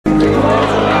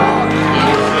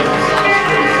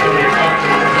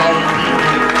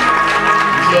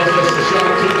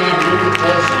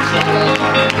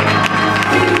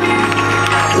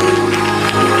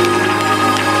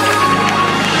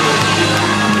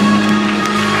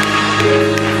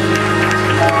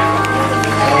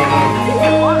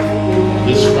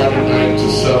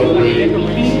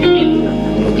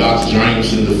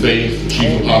giants in the faith,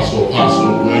 Chief Apostle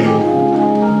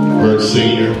William Bird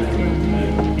Sr. I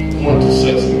want to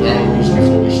set some ground rules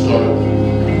before we start.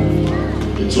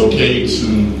 It's okay to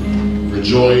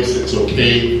rejoice. It's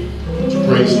okay to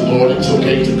praise the Lord. It's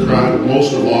okay to cry. But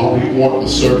most of all, we want the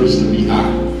service to be high.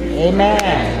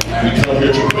 Amen. We come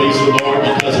here to praise the Lord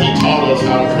because He taught us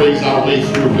how to praise our way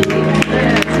through it.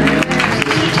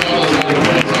 Since He taught us how to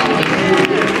praise our way through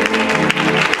it,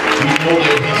 we know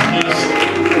that He's missed.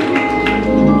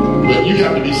 But you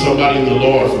have to be somebody in the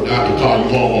Lord for God to call you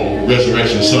home on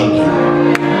Resurrection Sunday.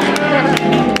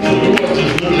 So you want to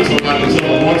just look at somebody and tell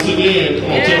them once again,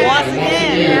 come on, tell them once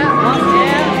again.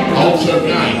 Altar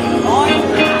night.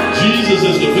 Jesus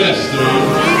is the best thing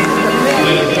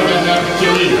that has ever happened to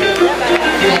me.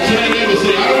 Come on, tell them and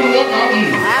say, I don't know about you,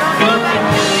 but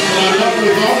I love you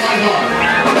with all my heart.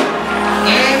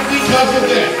 And because of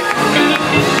that,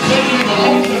 when you have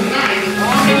altar night,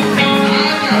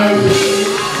 I gotta live.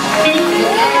 No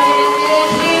matter what I'm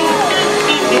going through,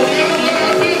 no matter what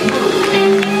I've been through,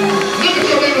 look at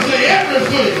your neighbor and say,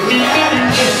 everything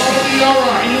is going to be all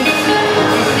right. As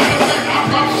a matter of fact, I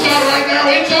prophesy right now,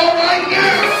 it's all right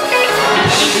now.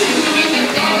 If you believe in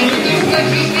God, look at this place,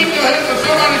 just lift your hands and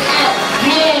somebody shout,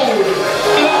 glory.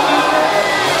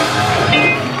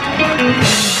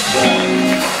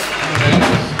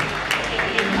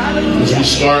 As we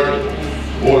start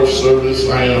order of service,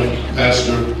 I am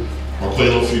Pastor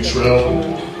Marquelo Futrell.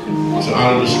 It's an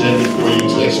honor to stand before you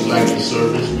to expedite the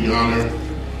service. We honor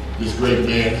this great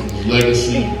man and his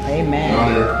legacy. Amen. We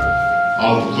honor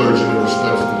all of the clergy in a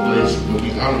respectful place, but we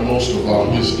honor most of all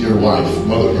his dear wife,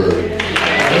 Mother Bird.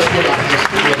 Let's put our hands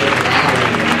together for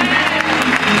honoring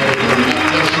Mother Bird. God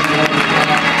bless you, woman of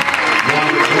God,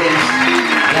 woman of grace,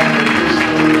 woman of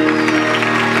wisdom.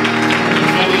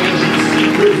 Mother, as you see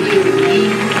her here with me,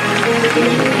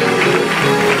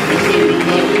 we say we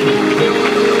love you.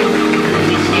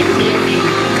 We say thank you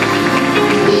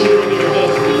for sharing your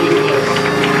husband with us.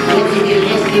 Once again,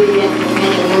 let's give it up for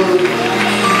Mother Bird.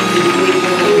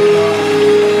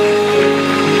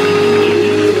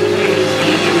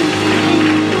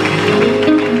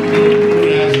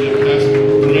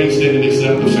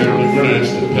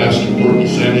 Pastor Courtney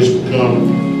Sanders will come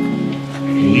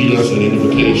and lead us in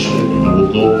invocation, and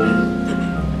we'll go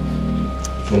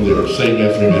from there. Same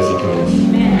after him as he comes.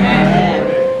 Amen.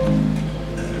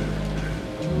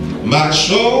 My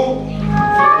soul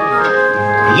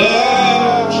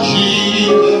loves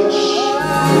Jesus.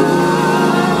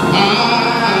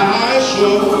 My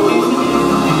soul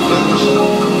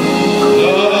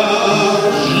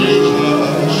loves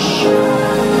Jesus.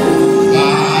 My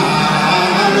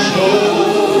soul.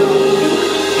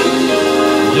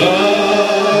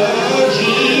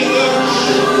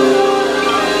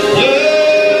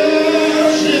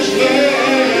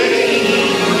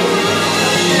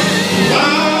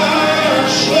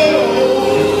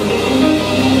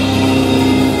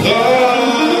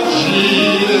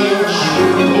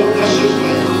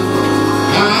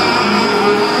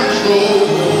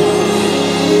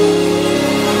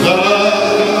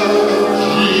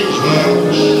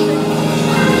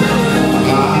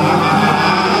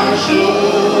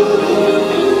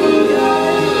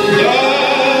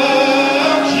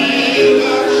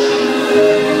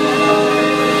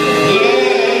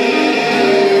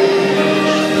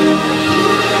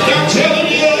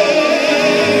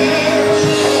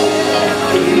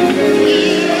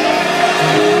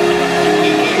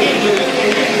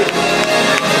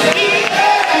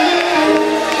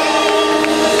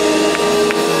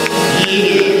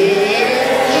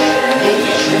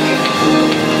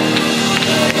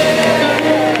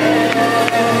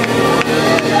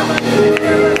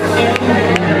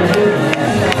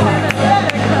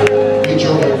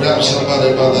 Somebody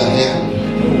by the hand.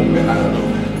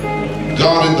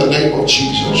 God, in the name of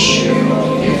Jesus,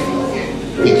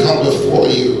 we come before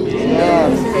you.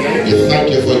 We thank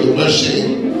you for your mercy.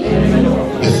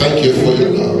 We thank you for your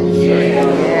love.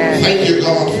 Thank you,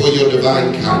 God, for your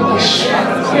divine kindness.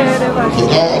 For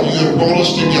God, you have brought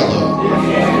us together.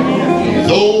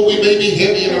 Though we may be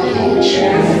heavy in our hearts,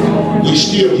 we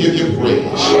still give you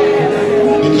praise.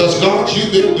 Because, God,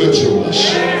 you've been good to us.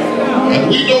 And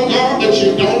we know, God, that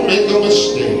you don't make a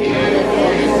mistake.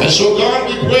 And so, God,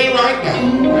 we pray right now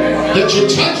that you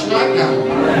touch right now.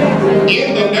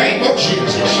 In the name of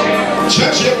Jesus.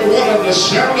 Touch everyone at the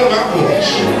sound of my voice.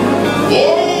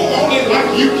 Oh, only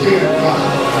like you can, God.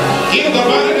 In the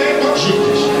mighty name of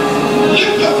Jesus.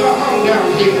 Lift up the arm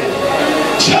down here.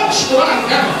 Touch right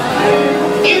now.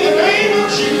 In the name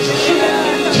of Jesus.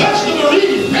 Touch the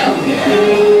bereaved family.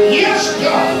 Yes,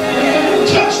 God.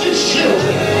 Touch these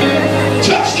children.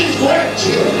 Touch these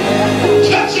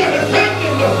grandchildren. Touch every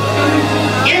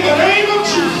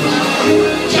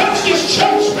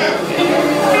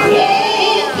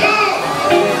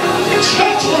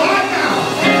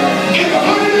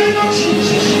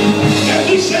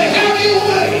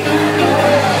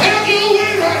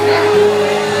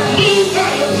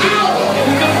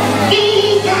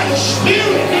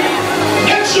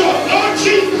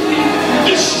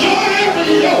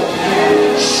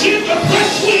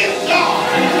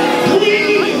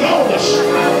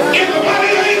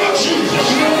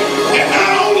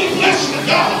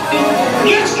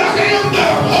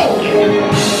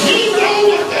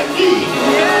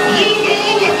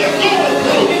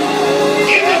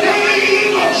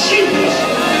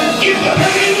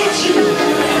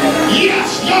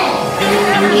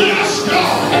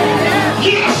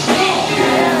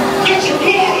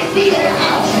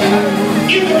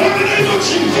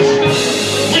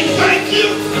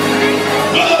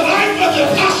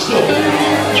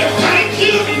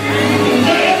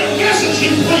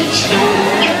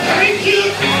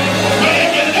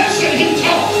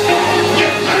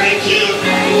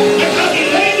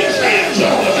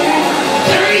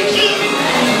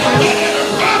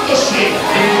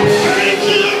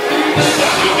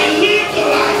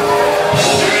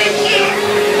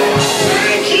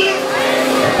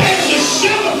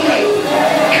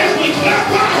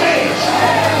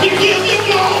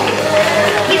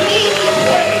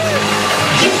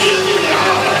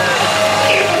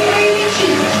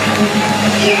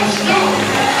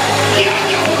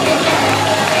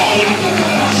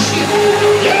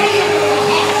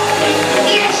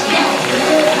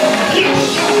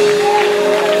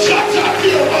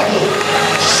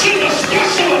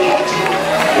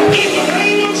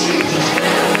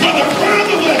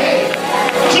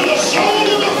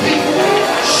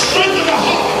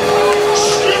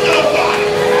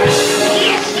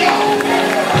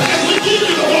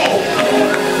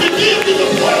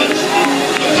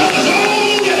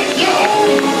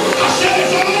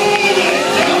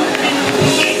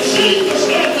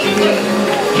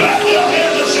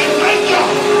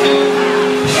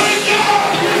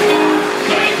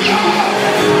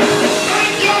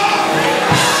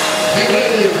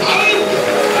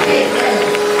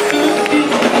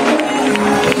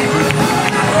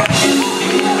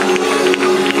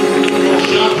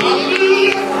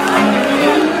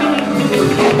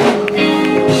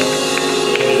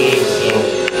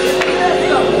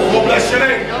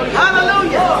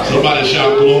Somebody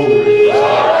shout glory.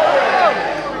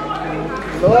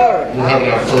 We're having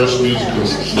our first musical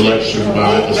selection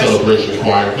by the Celebration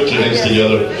Choir. Put your hands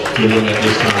together for them at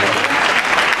this time.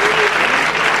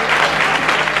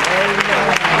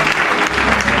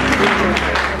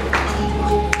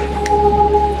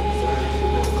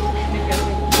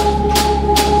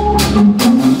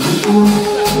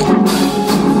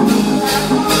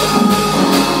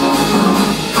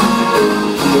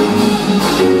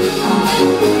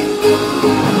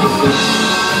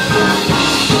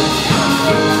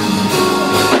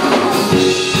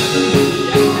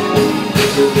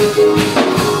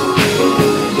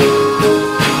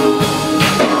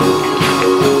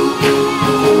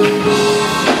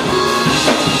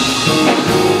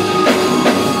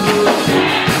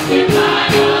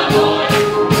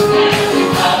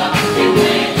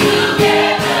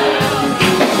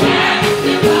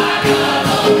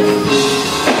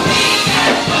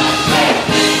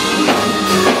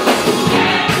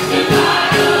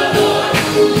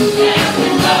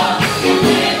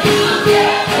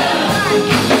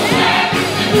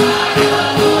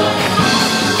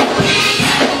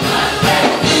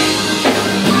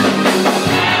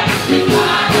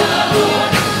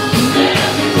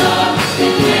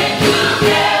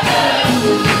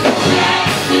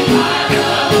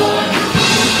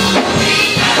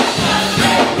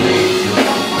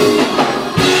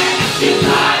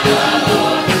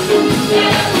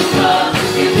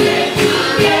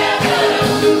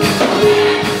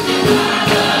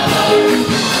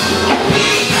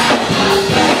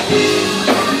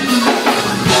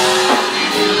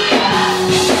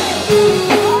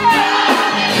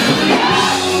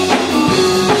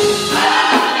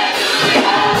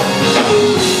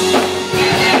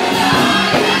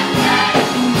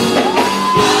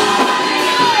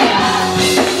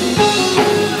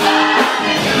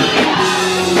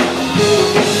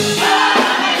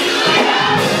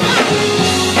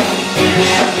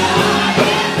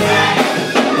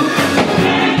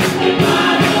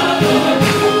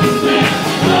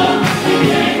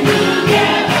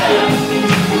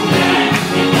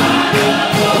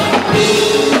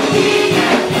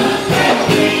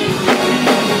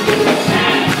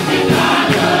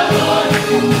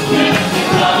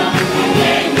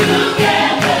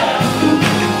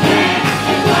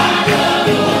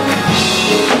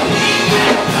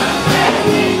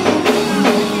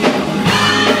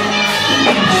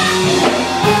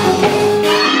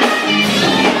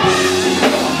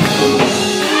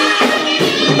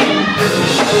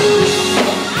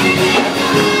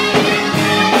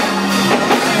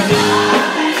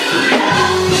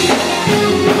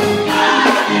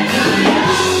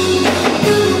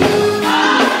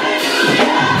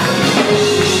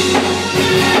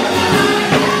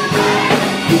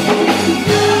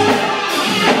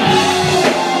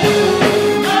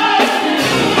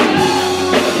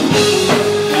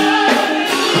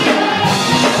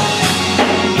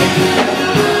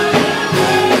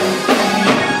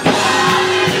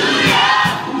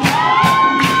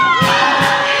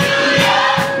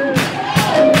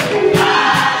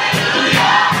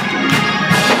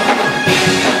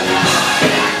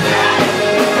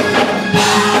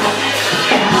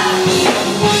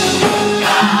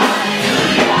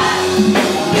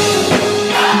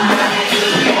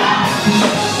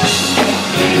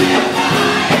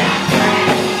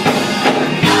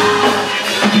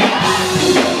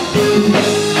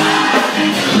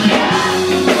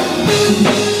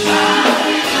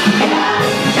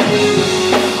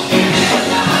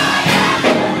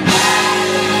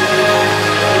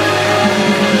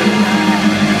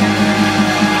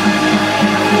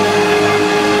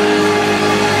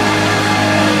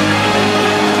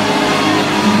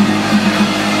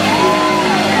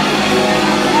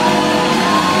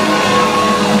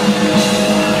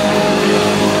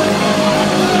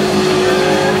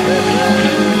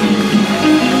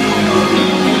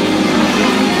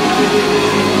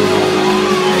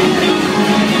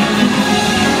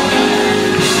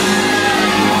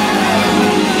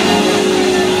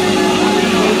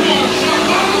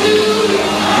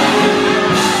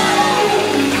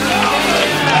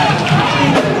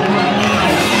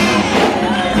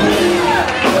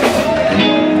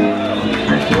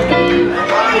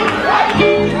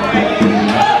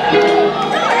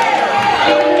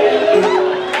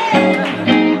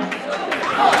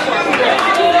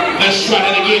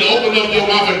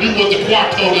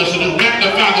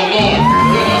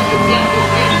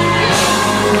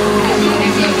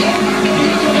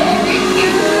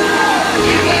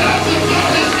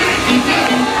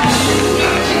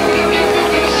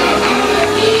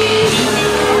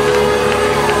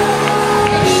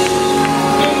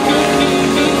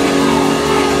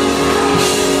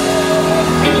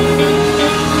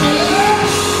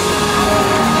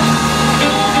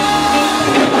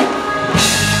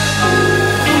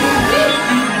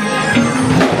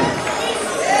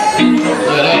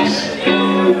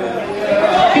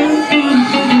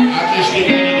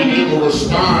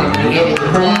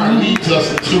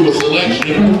 through a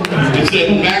selection. It said,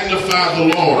 magnify the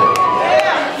Lord.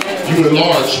 You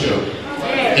enlarge him.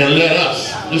 And let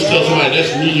us, just tell somebody,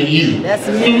 that's me and you. That's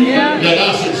me. Let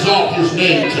us exalt his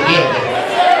name together.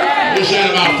 Wish I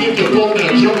had about 50 folk in a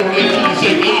journal letter and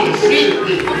say, God has sent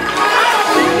me.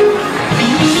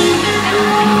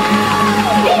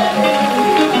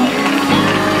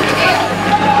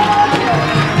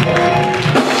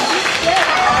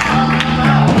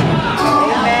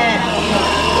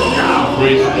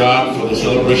 Praise God for the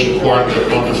celebration choir,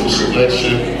 that wonderful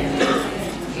selection.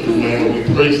 Amen. We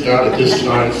praise God at this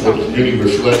time for the community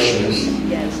reflections.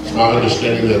 It's my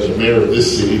understanding that the mayor of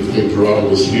this city, Vic Gerardo,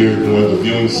 was here during the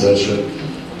viewing session.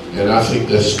 And I think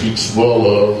that speaks well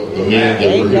of the man that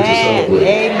we're here to celebrate.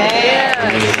 Amen.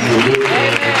 And if you were looking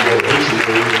at the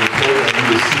obituary in the program, you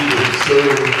would see that he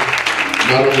served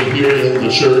not only here in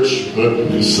the church, but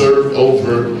he served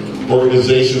over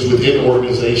organizations within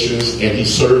organizations, and he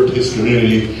served his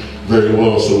community very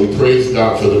well. So we praise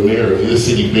God for the mayor of this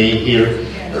city being here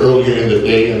earlier in the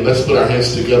day, and let's put our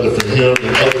hands together for him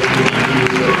and other community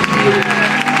leaders that are here.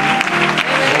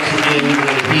 Once again, we're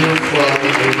going to hear from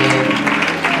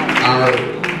our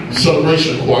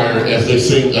celebration choir as they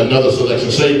sing another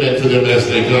selection. Say amen for them as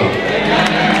they come.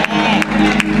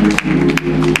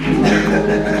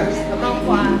 Come on,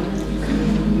 choir.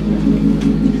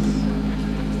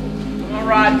 All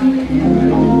right.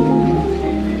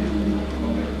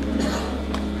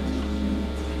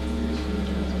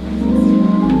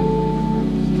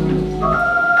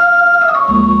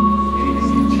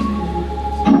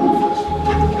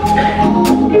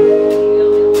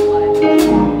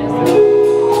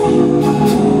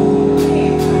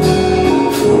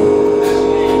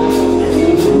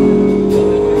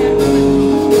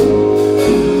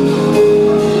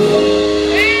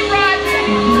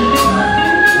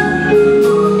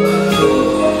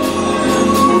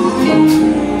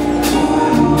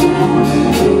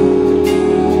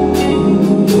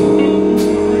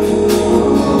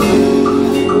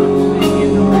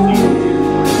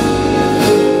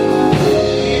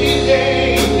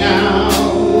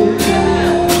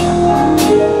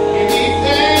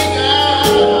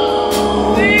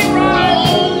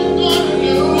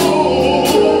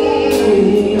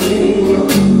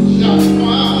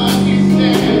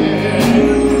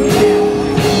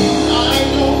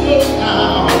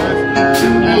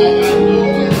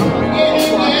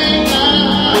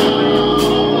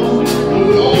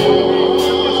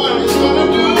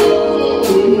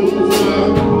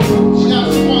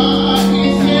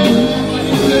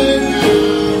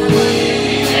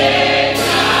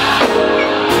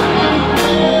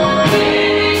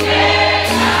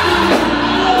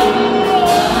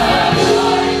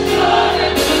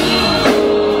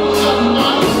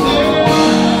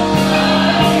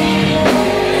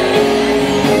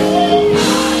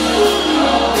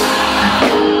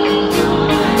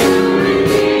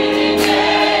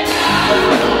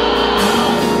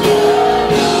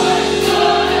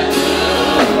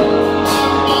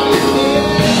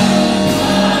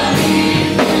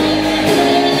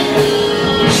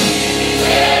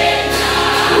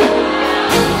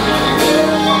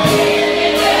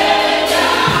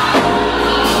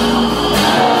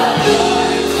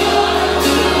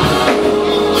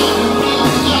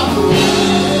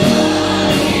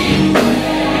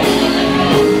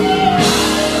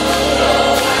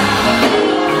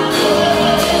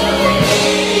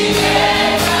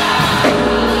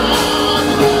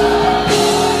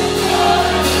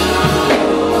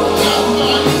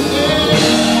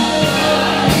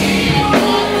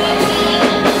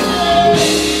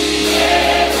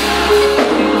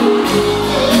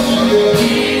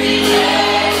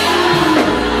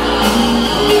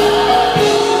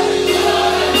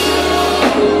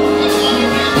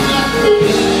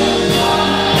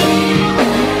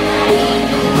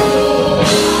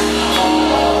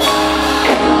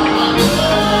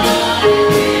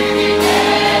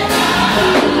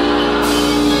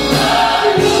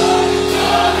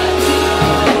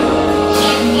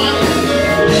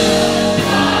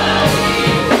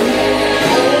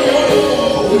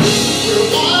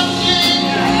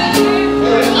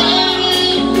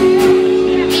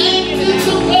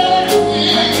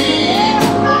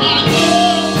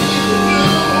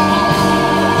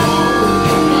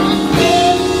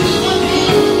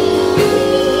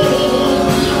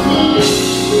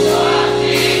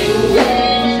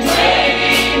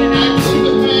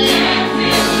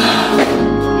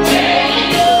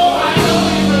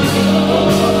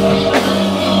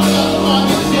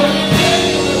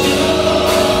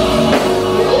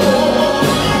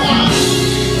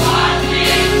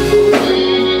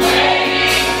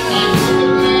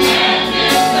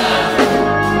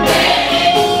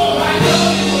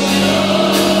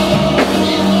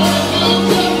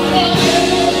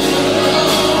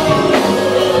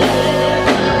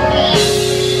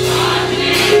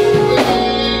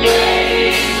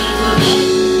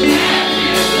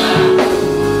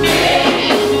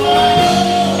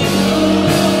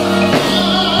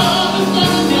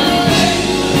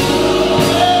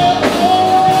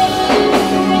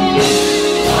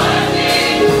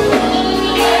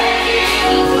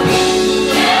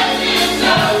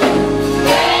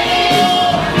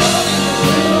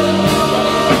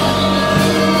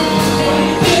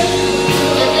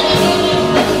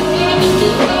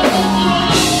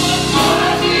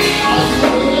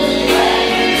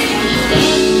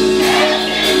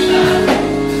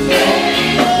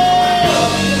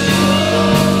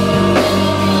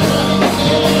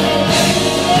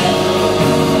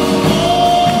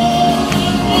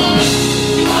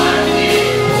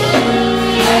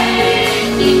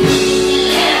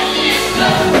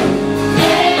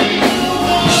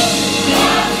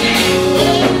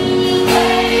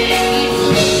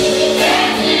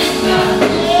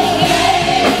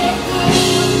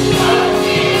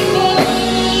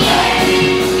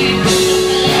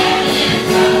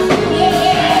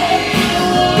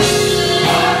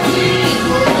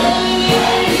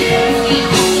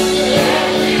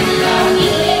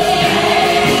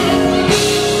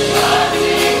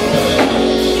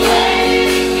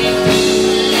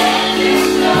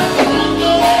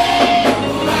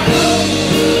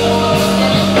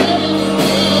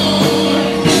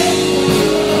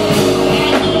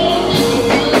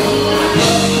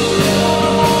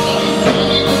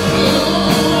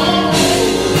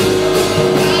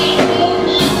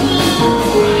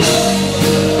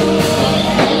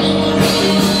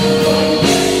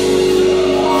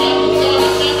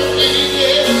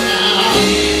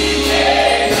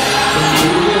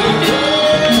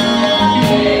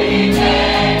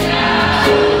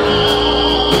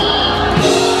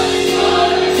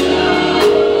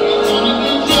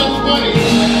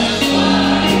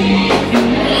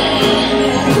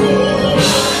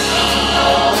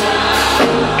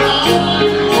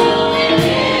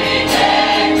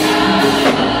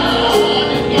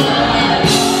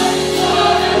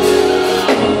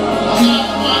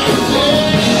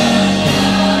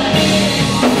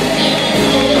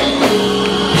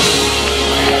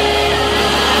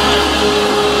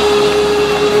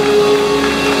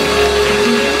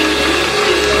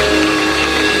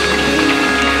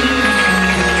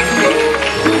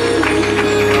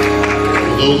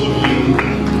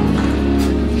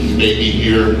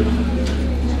 here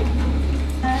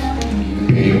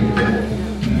and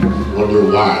wonder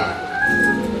why.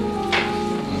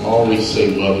 I always say,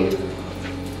 Mother,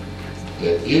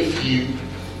 that if you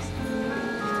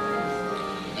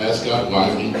ask God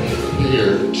why, be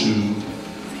prepared to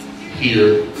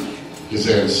hear his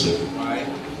answer.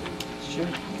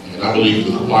 And I believe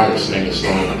the choir sang a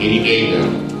song any day now.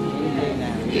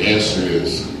 The answer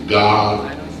is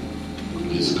God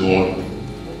is going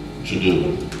to do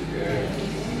it.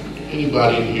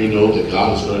 Anybody in here know that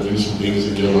God is going to do some things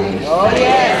in your life? Oh,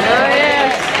 yes. Oh,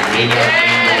 yes. It may not be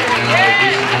right now,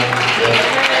 this month, but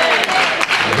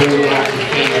I hold on to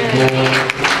faith and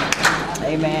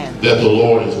Amen. that the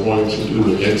Lord is going to do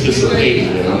it. Anticipating,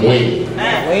 and I'm waiting.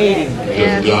 Waiting.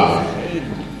 Because God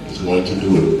is going to do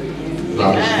it.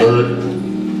 Prophet Bird,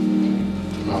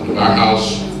 Prophet of our house,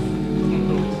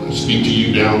 I speak to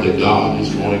you now that God is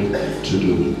going to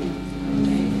do it.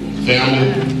 Family,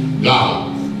 God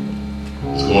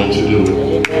is going to do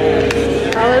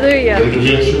it. Hallelujah. The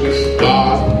dimensions,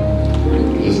 God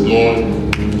is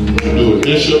going to do it.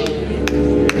 Bishop,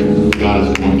 God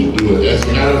is going to do it. As a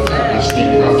matter of fact, I speak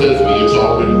prophetically, it's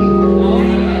already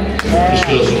done. Just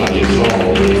tell somebody it's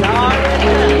already done.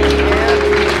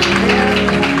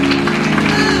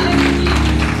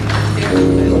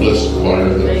 God bless the choir,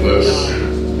 God bless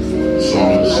the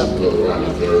psalmist, Brother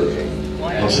Ronnie Bird.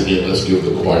 Once again, let's give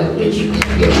the choir a big bless you.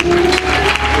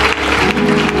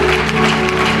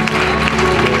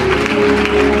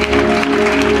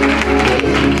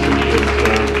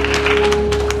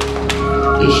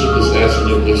 Bishop is asking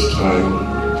at this time,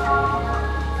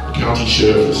 the county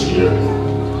sheriff is here,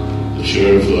 the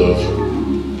sheriff of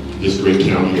this great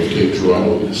county of Cape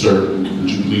Girardeau. Sir, would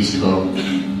you please come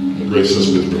and grace us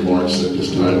with remarks at this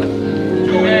time?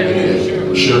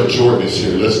 And Sheriff Jordan is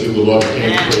here. Let's give the Lord a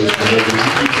hand praise for him. Would you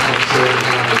please come, sir, and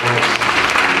have remarks?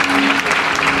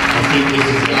 I think this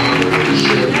is the honor of the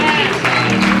sheriff to take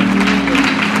time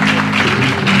to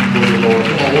greet the people of the Lord.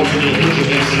 Come on, once again, put your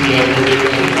hands together.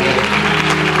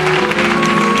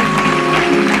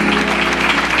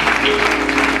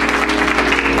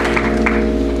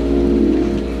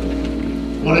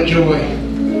 What a joy.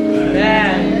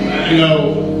 You know,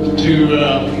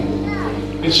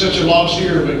 it's such a loss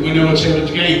here, but we know it's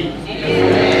heaven's gain.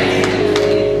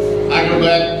 I go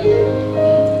back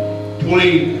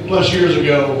 20 plus years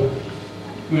ago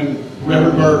when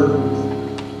Reverend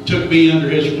Bird took me under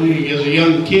his wing as a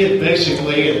young kid,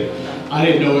 basically, and I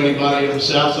didn't know anybody on the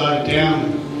south side of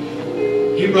town.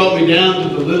 He brought me down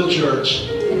to the little church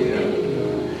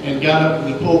and got up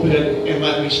in the pulpit and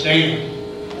let me stand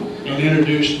and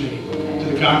introduced me to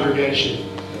the congregation.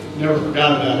 Never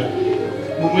forgot about it.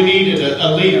 When we needed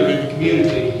a leader in the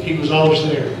community, he was always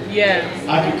there. Yes.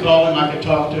 I could call him, I could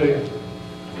talk to him.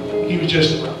 He was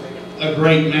just a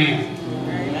great man.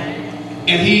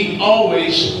 And he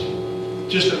always,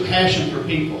 just a passion for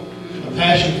people, a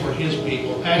passion for his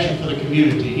people, a passion for the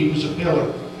community. He was a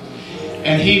pillar.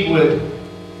 And he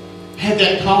had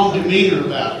that calm demeanor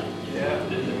about him.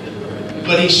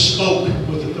 But he spoke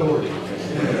with authority.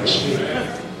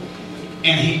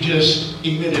 And he just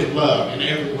emitted love in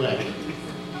every way.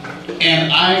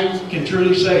 And I can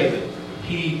truly say that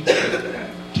he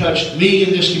touched me in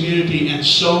this community and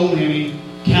so many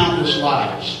countless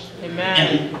lives.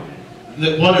 Amen.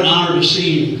 And what an honor to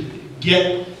see him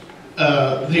get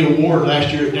the award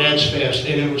last year at Dad's Fest.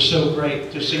 And it was so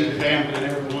great to see the family and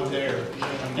everyone there.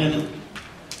 And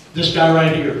this guy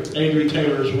right here, Adrian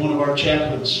Taylor, is one of our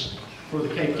chaplains for the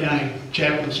Cape County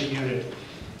Chaplaincy Unit.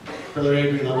 Brother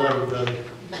Adrian, I love you, brother.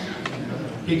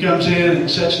 He comes in and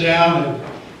sits down, and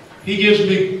he gives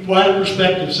me quite a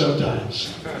perspective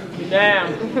sometimes.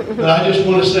 Down. But I just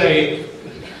want to say,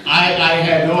 I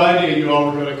had no idea you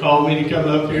all were going to call me to come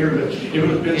up here, but it would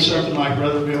have been something like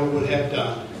Brother Bill would have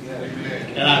done.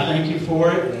 And I thank you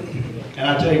for it. And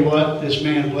I tell you what, this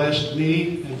man blessed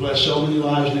me and blessed so many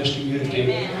lives in this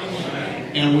community.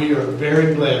 And we are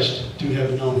very blessed to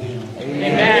have known him.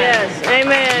 Amen. Yes.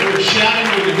 Amen. We're shouting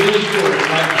with the hills of glory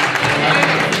right now.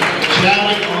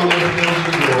 Shouting on the hills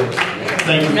of glory.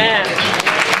 Thank you. Amen.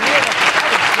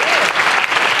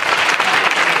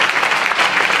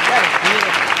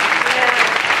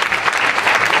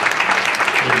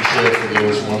 Thank you, Sheriff, for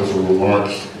those wonderful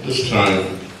remarks. This time,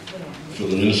 for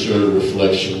the ministerial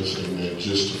reflections, and then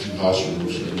just a few house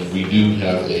rules. And then we do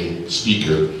have a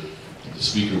speaker. The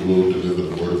speaker will deliver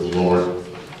the word of the Lord.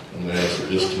 I'm going to ask at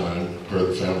this time, per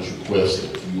the family's request,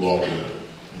 that you all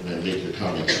can make your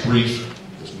comments brief.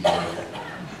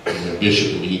 And the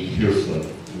bishop we need to hear from.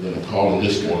 We're going to call in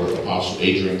this order Apostle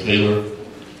Adrian Taylor,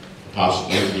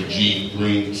 Apostle Anthony G.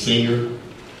 Green Sr.,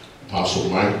 Apostle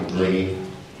Michael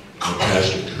Green, and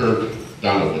Pastor Kirk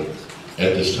Donovan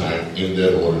at this time, in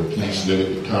that order. Please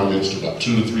limit the comments to about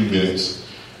 2 to 3 minutes.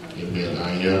 Amen.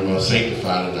 I am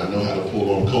sanctified, and I know how to pull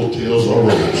on coattails or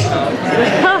ropes. I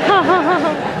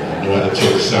know how to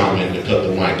tell the sound man to cut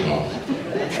the mic off.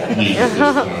 Please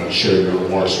share your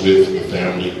remarks with the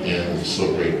family and the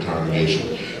so great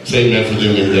congregation. Say amen for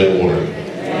them in that order.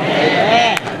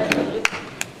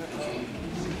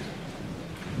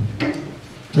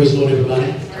 Praise the Lord,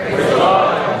 everybody. Praise the Lord.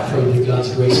 I pray that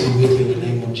God's grace be with you in the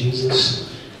name of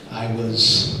Jesus. I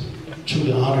was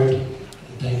truly honored and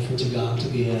thankful to God to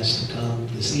be asked to come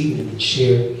this evening and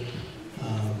share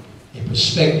a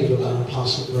perspective about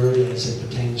Apostle Bird as it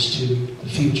pertains to the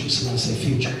future. Somebody say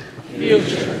future.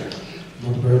 Future.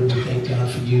 Mother Bird, we thank God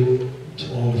for you.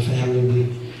 To all the family,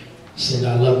 we send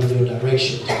our love in your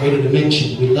direction. To greater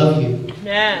dimension, we love you.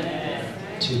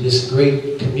 Amen. To this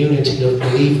great community of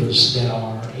believers that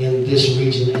are in this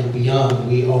region and beyond,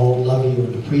 we all love you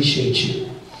and appreciate you.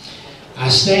 I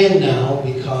stand now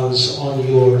because on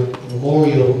your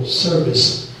memorial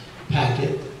service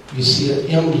packet, you see an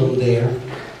emblem there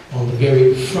on the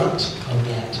very front of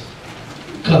that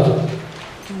cover.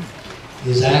 It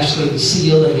is actually the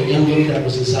seal and the emblem that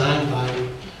was designed by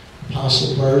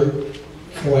Apostle Bird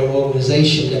for an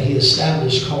organization that he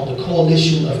established called the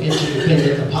Coalition of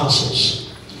Interdependent Apostles.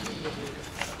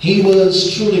 He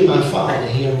was truly my father.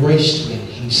 He embraced me.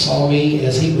 He saw me,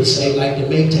 as he would say, like the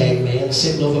Maytag man,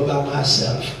 sitting over by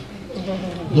myself,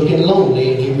 looking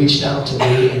lonely, and he reached out to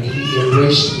me and he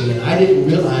embraced me. And I didn't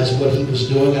realize what he was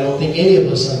doing. I don't think any of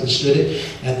us understood it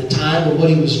at the time, but what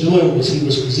he was doing was he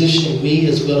was positioning me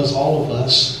as well as all of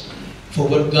us for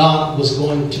what God was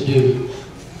going to do.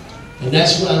 And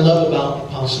that's what I love about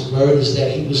Apostle Bird, is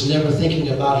that he was never thinking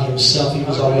about himself. He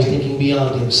was always thinking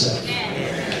beyond himself.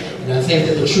 And I think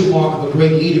that the true mark of a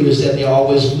great leader is that they're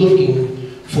always looking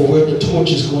for where the torch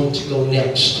is going to go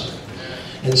next.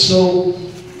 And so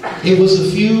it was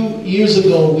a few years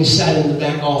ago, we sat in the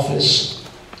back office,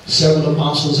 several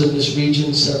apostles in this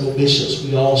region, several bishops.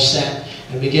 We all sat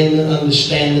and began to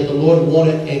understand that the Lord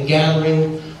wanted a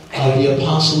gathering of the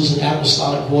apostles and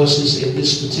apostolic voices in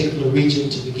this particular region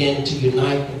to begin to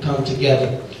unite and come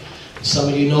together. Some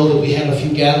of you know that we had a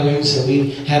few gatherings and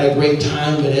we had a great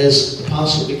time, but as the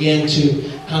apostle began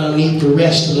to kind of need to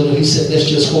rest a little, he said, let's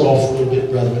just hold off a little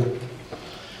bit, brethren.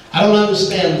 I don't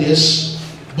understand this,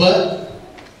 but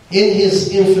in his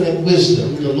infinite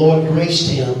wisdom, the Lord graced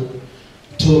him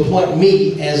to appoint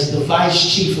me as the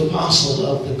vice chief apostle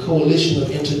of the Coalition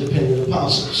of Interdependent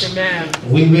Apostles. Amen.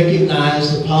 We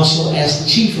recognize the apostle as the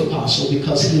chief apostle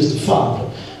because he is the father.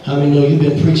 How many know you've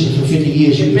been preaching for 50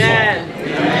 years? You're the father.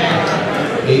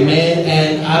 Amen.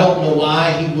 And I don't know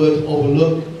why he would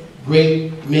overlook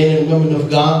great men and women of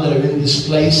God that are in this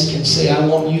place and say, I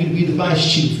want you to be the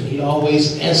vice chief. And he'd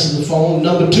always answer the phone,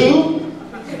 number 2,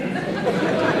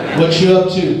 what you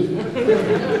up to?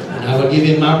 And I would give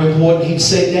him my report and he'd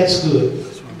say, that's good.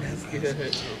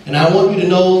 And I want you to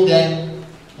know that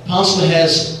Apostle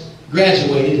has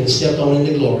graduated and stepped on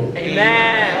into glory.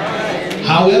 Amen.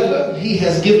 However, he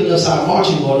has given us our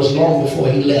marching orders long before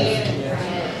he left.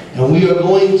 And we are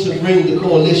going to bring the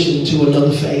coalition to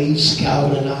another phase.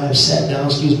 Calvin and I have sat down,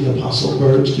 Apostle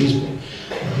Bird, I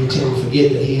tend to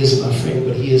forget that he is my friend,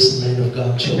 but he is the man of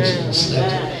God chosen and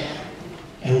selected.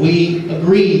 And we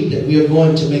agreed that we are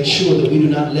going to make sure that we do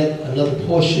not let another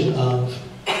portion of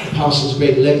the Apostle's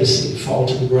great legacy fall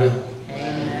to the ground.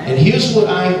 And here's what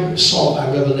I saw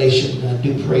by revelation, and I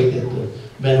do pray that the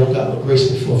man of God will grace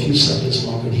me for a few seconds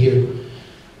longer here.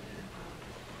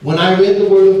 When I read the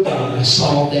word of God, I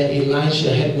saw that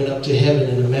Elijah had went up to heaven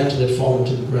and the mantle had fallen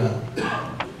to the ground.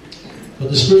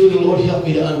 But the Spirit of the Lord helped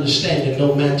me to understand that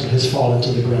no mantle has fallen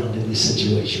to the ground in this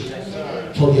situation.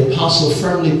 For the apostle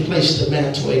firmly placed the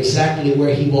mantle exactly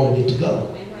where he wanted it to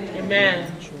go.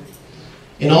 Amen.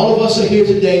 And all of us are here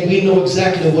today. We know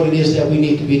exactly what it is that we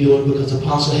need to be doing because the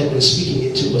apostle had been speaking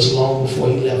it to us long before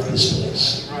he left this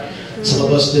place. Some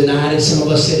of us denied it. Some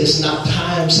of us said it's not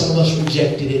time. Some of us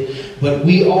rejected it. But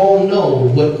we all know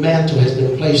what mantle has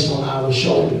been placed on our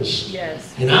shoulders.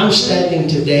 Yes. And I'm standing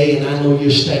today, and I know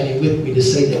you're standing with me to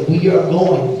say that we are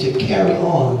going to carry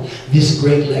on this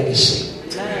great legacy.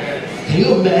 Can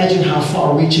you imagine how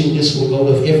far-reaching this will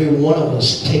go if every one of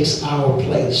us takes our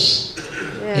place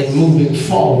in moving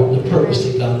forward the purpose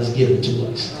that God has given to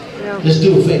us? Just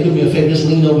do me a favor. Just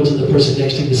lean over to the person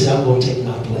next to you and say, I'm going to take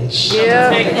my place. Yeah.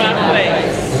 Take my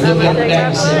place. Look at the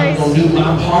back and say, I'm going to do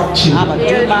my part too.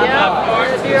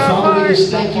 Father, we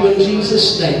just thank you in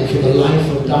Jesus' name for the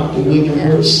life of Dr. William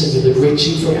Wilson, the great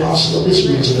chief apostle of this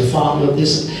region, the father of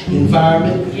this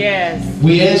environment. Yes.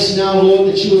 We ask now, Lord,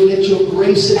 that you will let your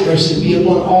grace and mercy be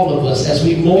upon all of us as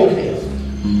we mourn him.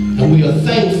 And we are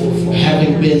thankful for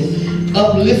having been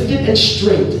uplifted and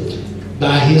strengthened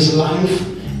by his life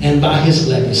and by his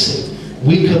legacy.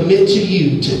 We commit to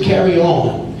you to carry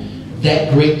on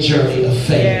that great journey of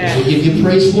faith. Yes. We give you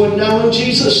praise for it now in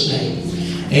Jesus' name.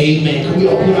 Amen. Can we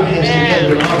all put our hands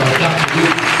together and honor Dr.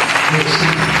 William?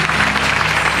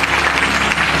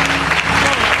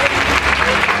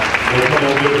 Well, come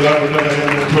on, give God another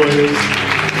hand of praise.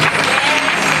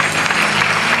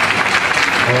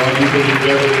 You can be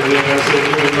better than that. I said,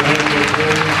 give him a hand of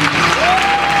praise.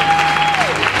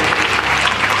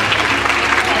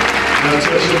 Now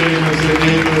touch your name and say,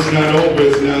 neighbor, it's not over,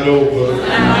 it's not over.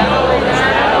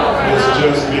 It's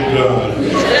just begun.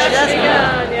 Just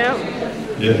begun, yep.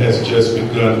 It has just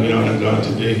begun. We honor God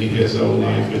today. He has our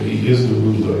life, and He is the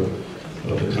ruler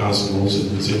of the cosmos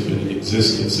and His infinite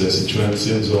existence as He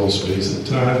transcends all space and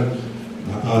time.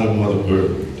 I honor Mother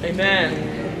Bird.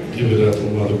 Amen. Give it up for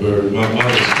Mother Bird. My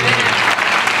mother's friend.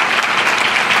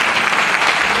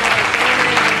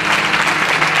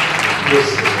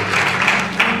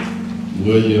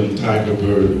 William Tiger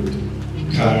Bird,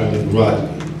 Kyle and Rodney.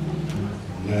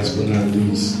 Last but not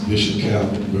least, Bishop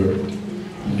Calvin Bird.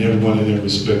 And everyone in their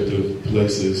respective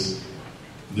places.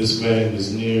 This man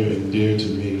is near and dear to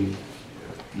me.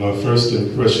 My first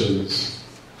impressions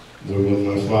were when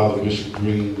my father, Bishop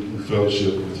Green, in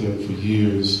fellowship with him for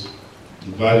years,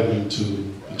 invited me to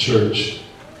the church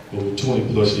over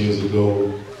 20 plus years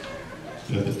ago.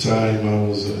 At the time, I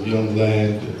was a young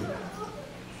lad.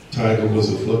 Tiger was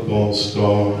a football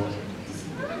star.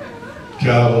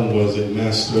 Calvin was a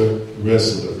master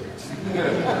wrestler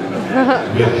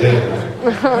with hair.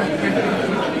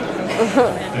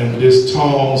 And this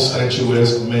tall,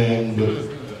 statuesque man with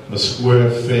a square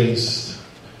face,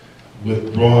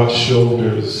 with broad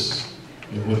shoulders,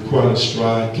 and with quite a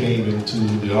stride came into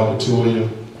the auditorium.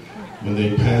 When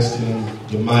they passed him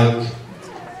the mic,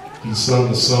 he sung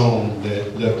a song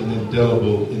that left an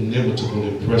indelible, inimitable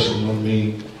impression on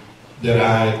me that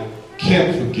I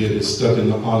can't forget. It's stuck in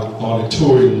the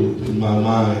auditory loop in my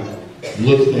mind.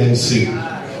 Look and see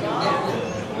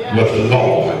what the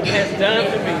Lord Has done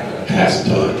for me. has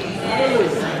done.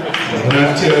 And when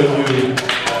I tell you,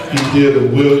 he did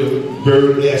a William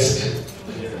Byrd-esque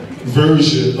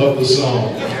version of the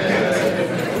song.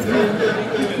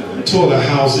 Tore the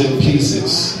house in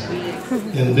pieces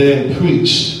and then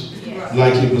preached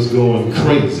like he was going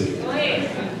crazy.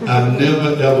 I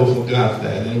never ever forgot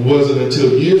that. And it wasn't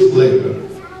until years later,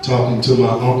 talking to my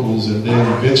uncles and then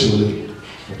eventually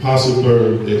Apostle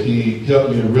Bird, that he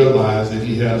helped me to realize that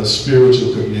he had a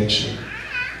spiritual connection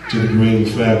to the Green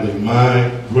family.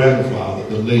 My grandfather,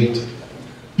 the late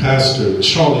Pastor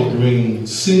Charlie Green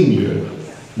Sr.,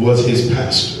 was his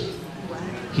pastor.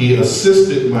 He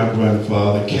assisted my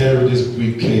grandfather, carried his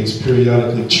briefcase,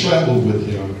 periodically traveled with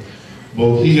him.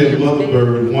 Both he and Mother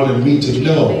Bird wanted me to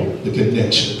know the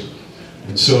connection.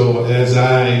 And so as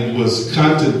I was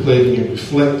contemplating and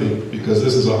reflecting, because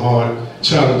this is a hard,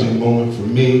 challenging moment for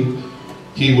me,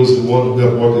 he was the one who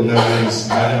helped organize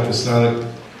my apostolic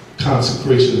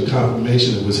consecration and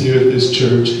confirmation. It was here at this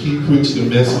church. He preached the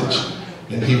message,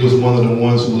 and he was one of the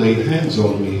ones who laid hands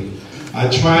on me. I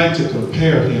tried to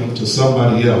compare him to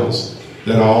somebody else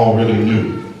that I already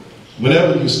knew.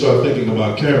 Whenever you start thinking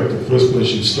about character, the first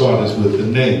place you start is with the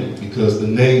name, because the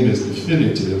name is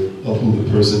definitive of who the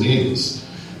person is.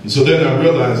 And so then I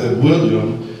realized that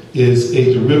William is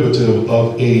a derivative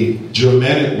of a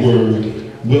Germanic word,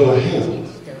 Wilhelm.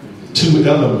 Two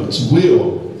elements,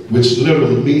 will, which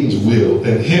literally means will,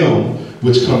 and helm,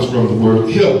 which comes from the word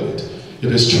helmet.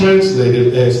 It is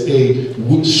translated as a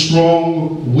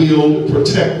strong-willed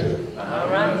protector.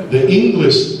 The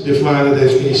English define it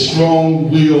as a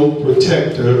strong-willed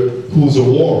protector who's a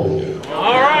warrior.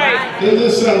 All right. Doesn't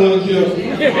this sound like him?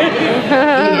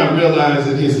 Then I realized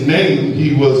that his name,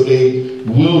 he was a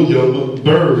William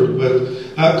Bird.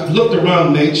 But I looked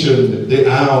around nature, and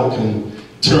the owl can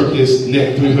turn his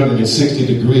neck 360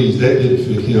 degrees. That didn't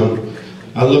fit him.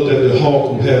 I looked at the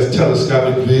hawk who has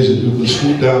telescopic vision, who can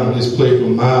swoop down on his prey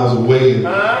from miles away, and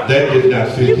that did not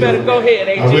fit him. You better go ahead,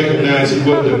 AJ. I recognized he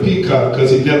wasn't a peacock because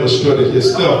he never strutted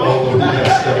his stuff, although he had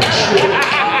stuff to strut.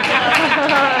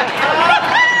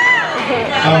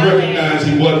 I recognized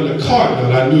he wasn't a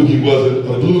cardinal. I knew he wasn't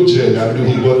a blue jay. I knew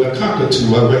he wasn't a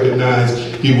cockatoo. I recognized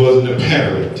he wasn't a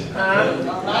parrot.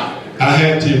 I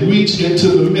had to reach into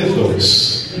the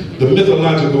mythos, the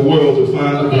mythological world, to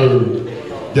find a word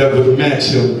that would match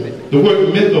him. The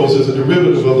word mythos is a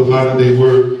derivative of the modern day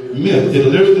word myth. It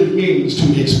literally means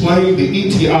to explain the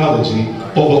etiology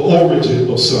or the origin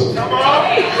of something.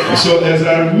 So as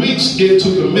I reached into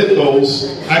the mythos,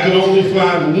 I could only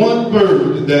find one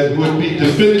word that would be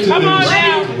definitive and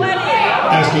descriptive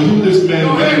as to who this man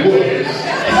really was.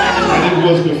 And it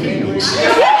was the Phoenix.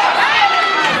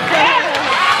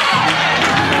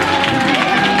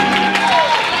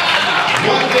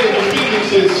 One day the Phoenix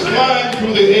is flying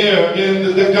through the air, and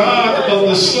the God of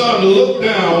the sun looked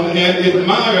down and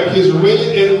admired his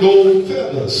red and gold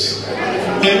feathers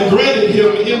and granted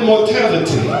him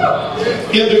immortality.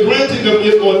 In the granting of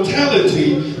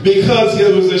immortality, because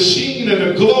there was a sheen and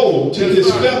a glow to his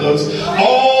feathers,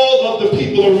 all of the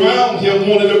people around him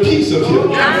wanted a piece of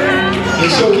him.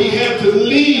 And so he had to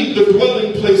leave the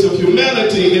dwelling place of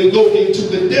humanity and go into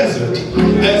the desert.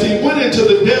 As he went into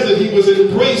the desert, he was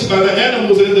embraced by the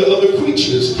animals and the other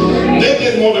creatures. They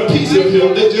didn't want a piece of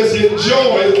him. They just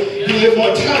enjoyed the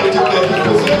immortality that he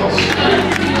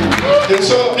possessed. And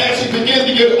so as he began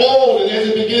to get old and as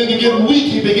he began to get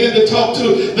weak, he began to talk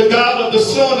to the God of the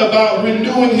sun about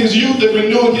renewing his youth and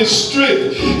renewing his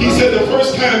strength. He said the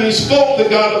first time he spoke, the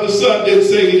God of the sun didn't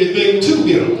say anything to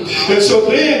him. And so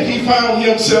then he found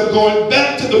himself going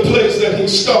back to the place that he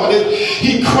started.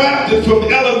 He crafted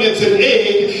from elements an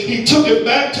egg. He took it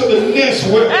back to the nest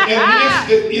and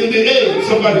nested in the egg.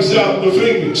 Somebody shout the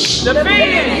Phoenix. The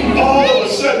Phoenix. All of a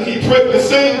sudden he prayed the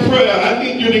same prayer. I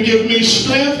need you to give me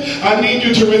strength. I need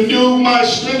you to renew my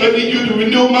strength. I need you to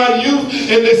renew my youth.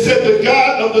 And they said the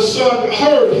God of the sun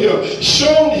heard him,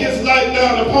 shone his light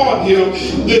down upon him.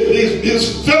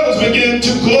 His feathers began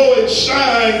to glow and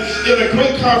shine in a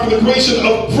great conflagration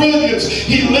of brilliance.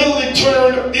 He literally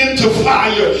turned into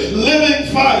fire,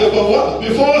 living fire. But what?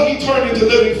 Before he turned into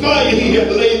living fire, he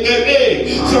had laid that egg.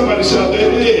 Somebody shout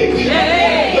that egg.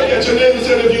 Look at your neighbor and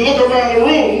say, if you look around the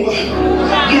room,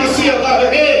 you'll see a lot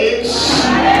of eggs.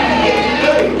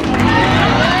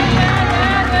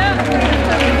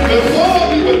 Before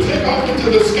he would take off into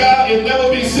the sky and never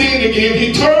be seen again,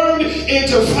 he turned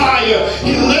into fire.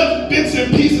 He left bits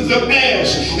and pieces of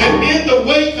ash. And in the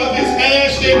wake of his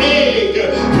ash, the egg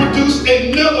produced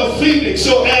another phoenix.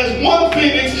 So as one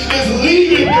phoenix is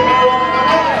leaving the earth,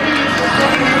 another phoenix is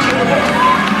coming into the earth.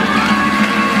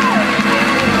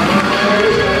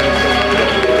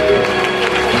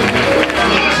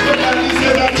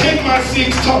 My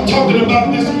seats talking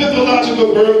about this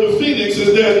mythological bird, the phoenix,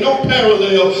 is there no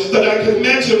parallel that I can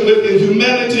mention with in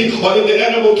humanity or in the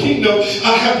animal kingdom.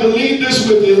 I have to leave this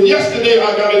with you. Yesterday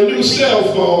I got a new cell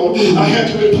phone. I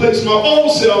had to replace my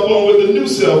old cell phone with a new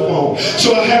cell phone.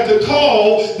 So I had to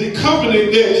call the company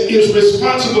that is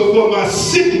responsible for my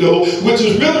signal, which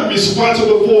is really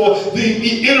responsible for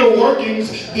the inner workings,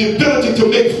 the ability to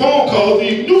make phone calls.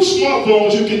 The new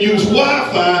smartphones, you can use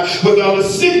Wi-Fi without a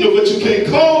signal, but you can't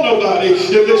call nobody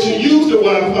unless you use the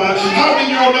Wi-Fi. How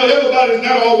many of y'all know everybody's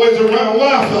not always around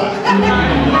Wi-Fi?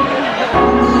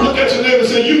 Look at your neighbor and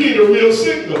say, you need a real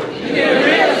signal.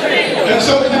 And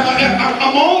so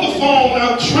I'm on the phone,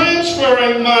 I'm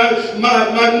transferring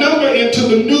my number into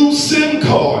the new SIM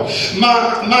card.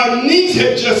 My niece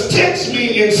had just texted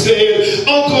me and said,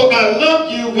 Uncle, I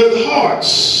love you with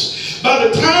hearts. By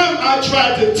the time I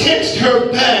tried to text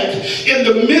her back, in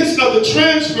the midst of the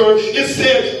transfer, it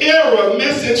said, error,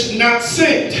 message not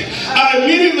sent. I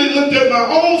immediately looked at my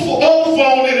old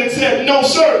phone and it said, no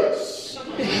service.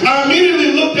 I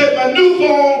immediately looked at my new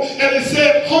phone and it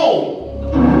said, home.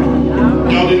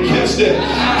 Y'all didn't catch that.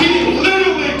 He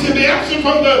literally, to be absent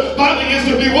from the body is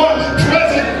to be what?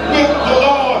 Present with the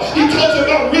Lord. He talks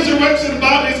about resurrection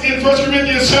bodies in 1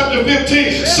 Corinthians chapter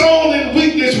 15. Soul in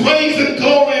weakness, raised in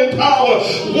glory and power.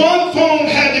 One phone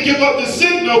had to give up the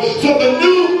signal for the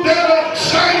new, better,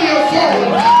 shinier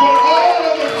phone. With all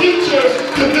of the features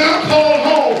to now call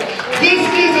home. This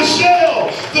is a shell.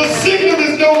 The signal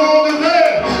is no longer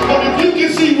there. But if you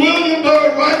can see William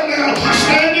Byrd right now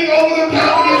standing over the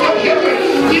balconies of heaven,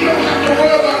 you don't have to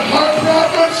worry about heart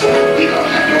problems. You don't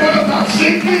have to worry about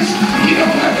sickness. You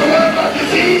don't have to worry about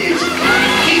disease.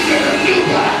 He's in a new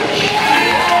body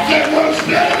that works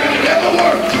better than it ever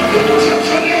worked. Touch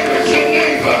your neighbor and say,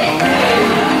 neighbor,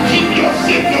 keep your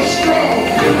signal strong.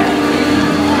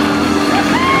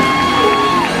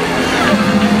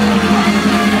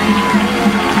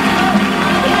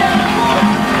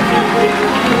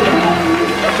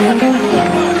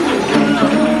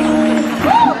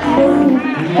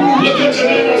 Look at your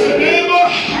neighbor and say, neighbor,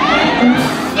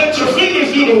 let your fingers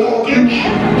do the walking.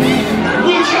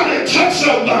 Reach out and touch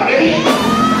somebody.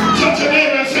 Touch your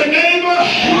neighbor and say, neighbor,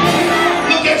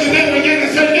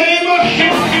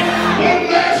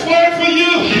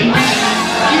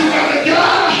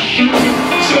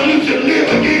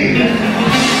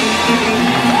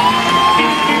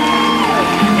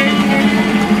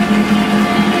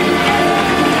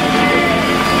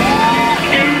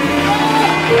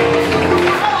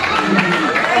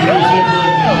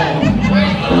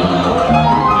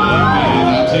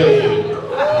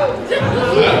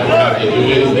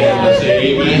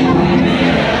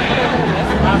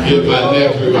 give my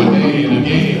nephew a hand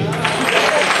again.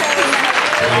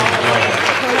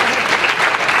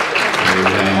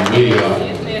 Amen. We are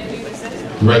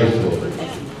grateful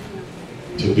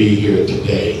to be here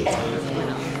today.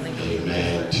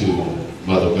 Amen. To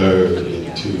Mother Bird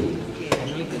and to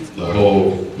the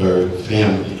whole Bird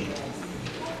family.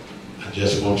 I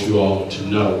just want you all to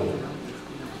know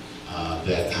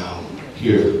that I'm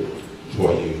here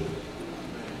for you.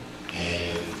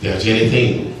 And if there's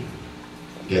anything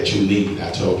that you need,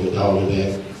 I told your daughter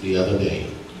that the other day,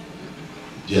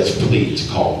 just please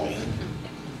call me.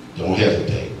 Don't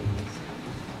hesitate.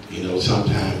 You know,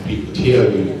 sometimes people tell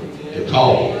you to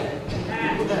call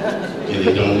and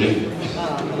they don't mean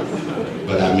it.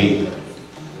 But I mean it.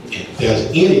 If there's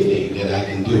anything that I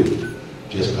can do,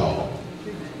 just call.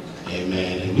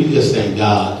 Amen. And we just thank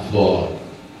God for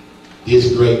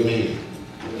this great man,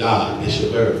 God,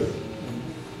 Bishop Bird,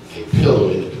 a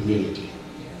pillar in the community.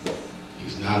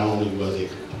 He's not only was a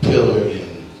pillar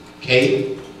in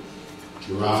Cape,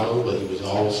 Toronto, but he was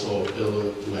also a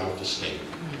pillar throughout the state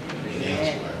in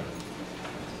Antwerp.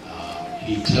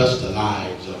 He touched the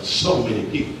lives of so many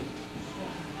people,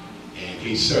 and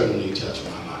he certainly touched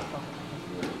my life.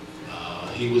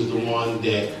 He was the one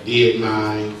that did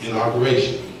my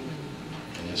inauguration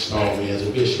and installed me as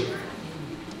a bishop.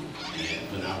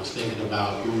 And when I was thinking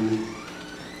about who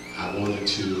I wanted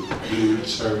to do the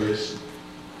service,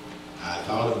 I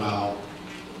thought about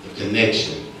the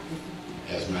connection,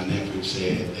 as my nephew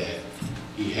said, that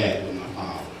he had with my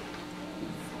father.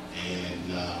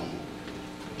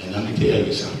 And let me tell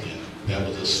you something, that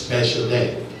was a special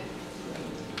day.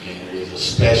 And it was a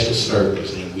special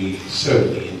service, and we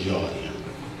certainly enjoyed him.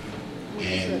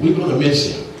 And we're going to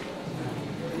miss him.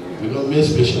 We're going to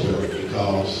miss Bishop Bird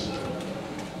because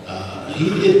he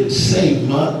didn't say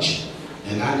much.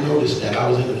 And I noticed that. I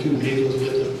was in a few meetings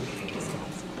with him.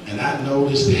 And I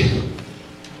noticed that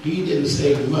he didn't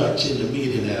say much in the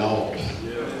meeting at all.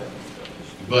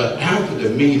 But after the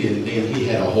meeting, then he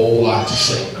had a whole lot to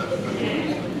say.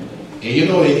 And you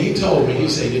know, and he told me, he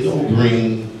said, you know,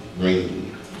 Green.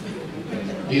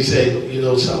 He said, you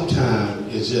know,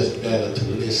 sometimes it's just better to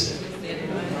listen.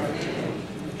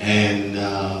 And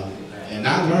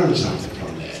I learned something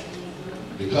from that.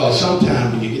 Because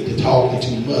sometimes when you get to talking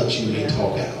too much, you may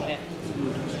talk out.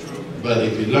 But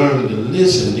if you learn to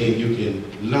listen, then you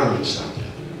can learn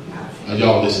something. Now,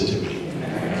 y'all listen to me.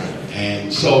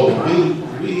 And so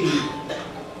we,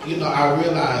 you know, I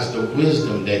realized the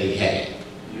wisdom that he had.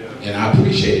 And I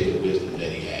appreciated the wisdom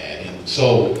that he had. And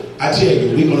so I tell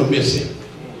you, we're going to miss him.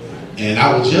 And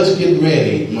I was just getting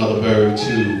ready, Mother Bird,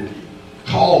 to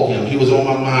call him. He was on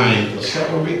my mind for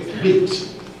several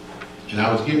weeks. And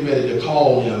I was getting ready to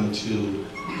call him to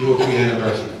do a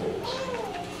pre-anniversary for us.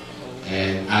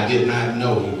 And I did not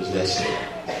know he was that sick.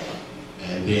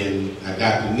 And then I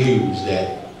got the news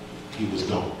that he was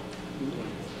gone.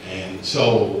 And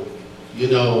so, you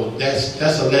know, that's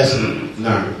a lesson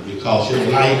learned, because your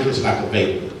life is like a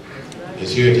vapor.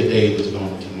 It's here today, it's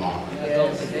gone tomorrow.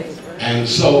 And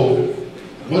so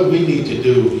what we need to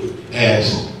do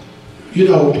as, you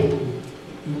know,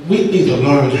 we need to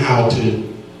learn how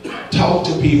to talk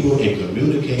to people and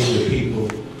communicate with people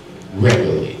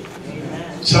regularly.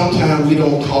 Sometimes we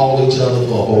don't call each other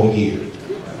for a whole year.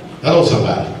 Hello,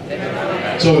 somebody.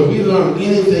 So if we learn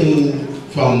anything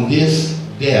from this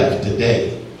death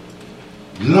today,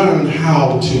 learn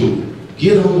how to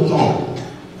get on the phone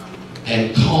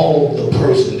and call the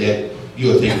person that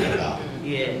you're thinking about.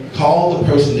 Call the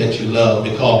person that you love,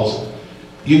 because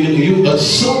you're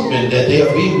assuming that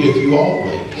they'll be with you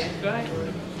always.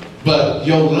 But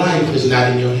your life is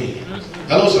not in your hands.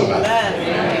 Hello, somebody.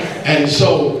 And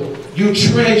so you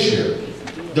treasure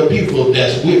the people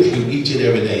that's with you each and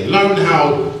every day. Learn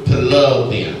how to love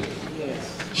them.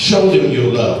 Show them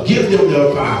your love. Give them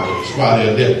their flowers while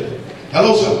they're living.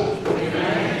 Hello, somebody.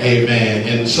 Amen.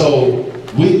 And so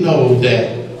we know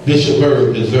that Bishop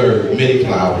Bird deserved many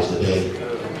flowers today.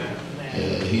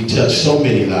 He touched so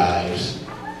many lives.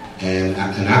 And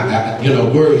I, you know,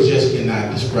 words just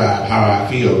cannot describe how I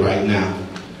feel right now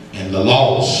and the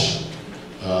loss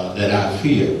that I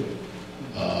feel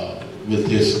with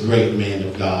this great man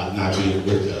of God not being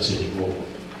with us anymore.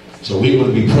 So we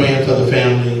will be praying for the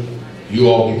family. You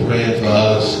all be praying for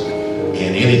us.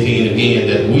 And anything, again,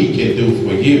 that we can do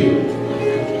for you,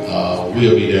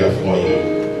 we'll be there for you.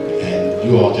 And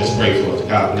you all just pray for us.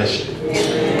 God bless you.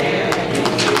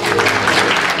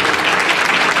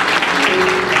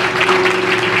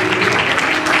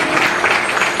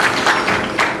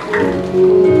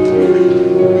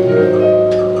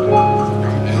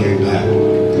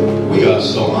 We are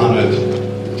so honored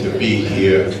to be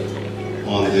here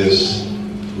on this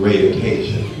great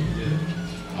occasion.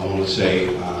 I want to say,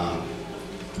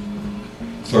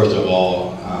 first of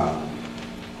all,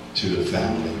 to the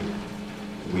family,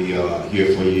 we are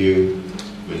here for you.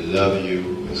 We love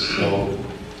you. We're so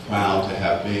proud to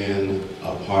have been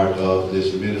a part of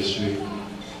this ministry.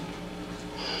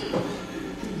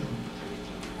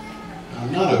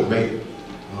 I'm not a great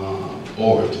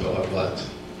orator, but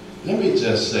let me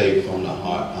just say from the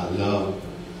heart, I love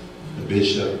the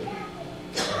bishop.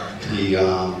 He,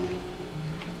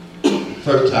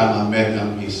 first time I met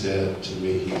him, he said to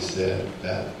me, he said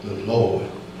that the Lord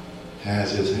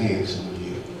has his hands on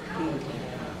you.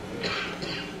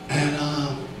 And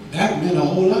that meant a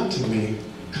whole lot to me,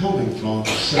 coming from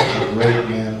such a great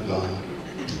man of God.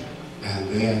 And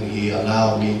then he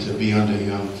allowed me to be under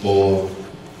him for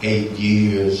 8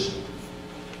 years.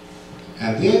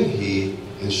 And then he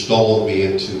installed me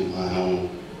into my own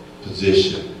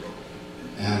position.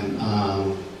 And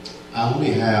I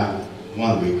only have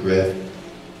one regret,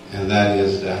 and that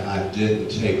is that I didn't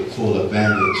take full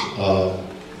advantage of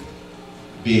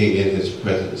being in his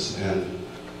presence and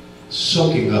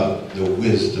soaking up the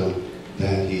wisdom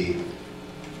that he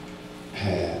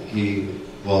had. He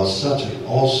was such an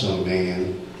awesome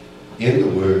man in the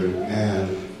Word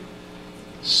and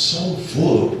so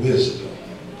full of wisdom.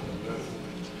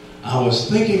 I was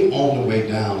thinking on the way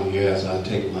down here as I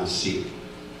take my seat,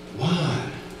 why?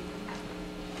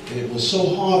 It was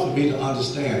so hard for me to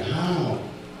understand how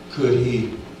could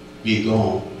he be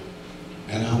gone.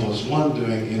 And I was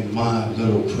wondering in my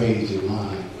little crazy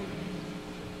mind,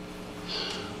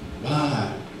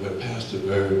 why would Pastor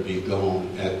Bird be gone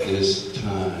at this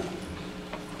time?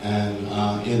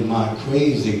 And in my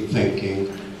crazy thinking,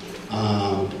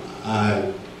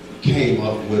 I came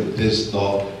up with this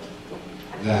thought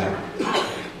that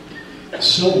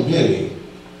so many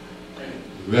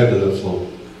regular folk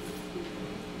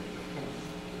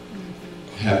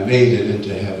have made it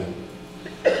into heaven,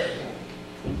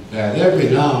 that every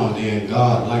now and then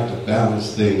God like to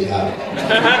balance things out.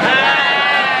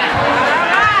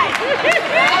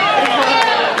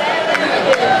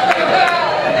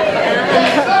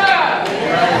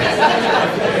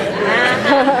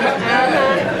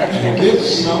 To get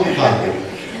somebody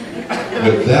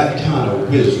with that kind of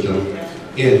wisdom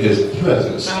in his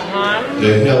presence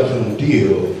to help him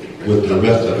deal with the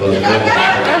rest of us.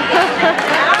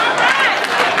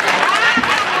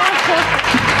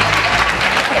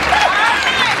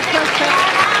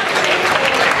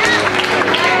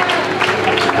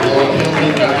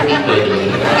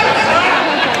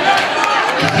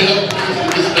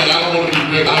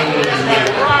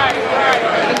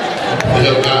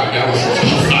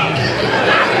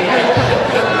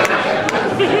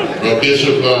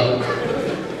 Bishop,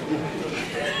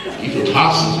 these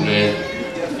apostles, man,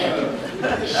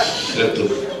 set the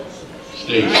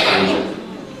stage.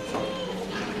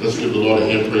 Let's give the Lord a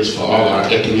hand praise for all our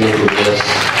ecumenical guests.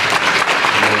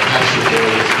 Pastor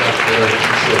Boyd is back there.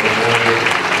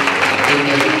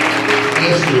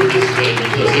 Let's do it this way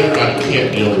because everybody can't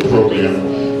be on the program.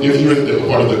 If you're in the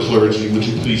part of the clergy, would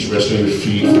you please rest on your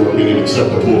feet for a minute, except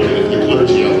the pulpit. If the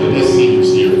clergy out there, let's see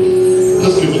who's here.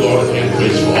 Let's give the Lord a hand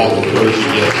praise for all the clergy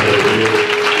guests that are here.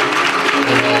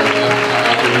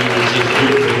 I believe it's just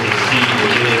beautiful to see the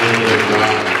men of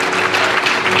God.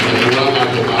 And I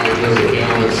like the Bible does a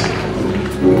balance.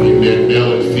 Amen,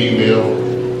 male and female.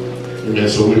 Amen,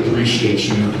 so we appreciate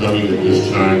you coming at this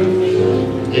time.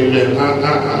 Amen,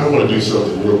 I want to do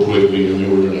something real quickly, and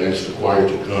then we're going to ask the choir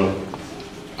to come.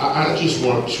 I just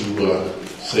want to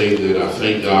say that I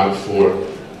thank God for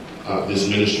this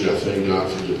ministry. I thank God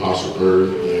for the Apostle Bird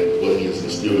and what he has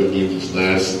instilled in me these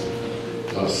last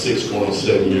 6 going on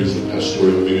 7 years of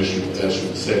pastoral ministry,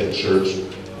 pastoring the second church.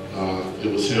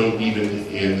 It was him even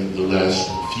in the last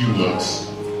few months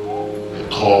that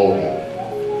called and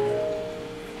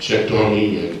checked on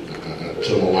me, and I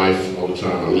tell my wife all the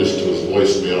time I listen to his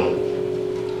voicemail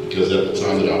because at the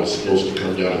time that I was supposed to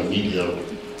come down and meet him,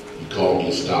 he called me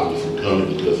and stopped me from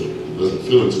coming because he wasn't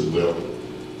feeling too well.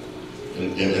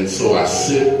 And so I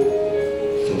sit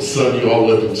from Sunday all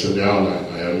the way up until now, and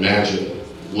I imagine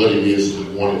what it is he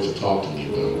wanted to talk to me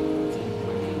about,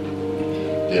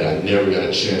 that I never got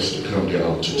a chance to come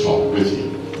down to talk with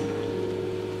him.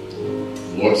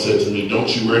 The Lord said to me, don't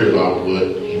you worry about what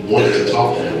he wanted to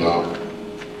talk to you about,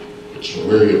 but you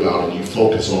worry about and you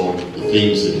focus on the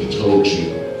things that he told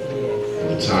you and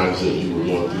the times that you were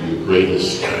going through your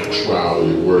greatest trial,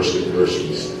 your worst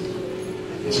adversities.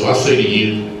 And so I say to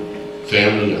you,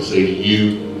 family, I say to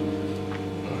you,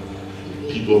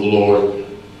 people of the Lord,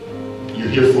 you're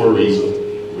here for a reason,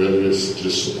 whether it's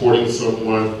just supporting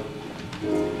someone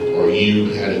or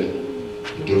you had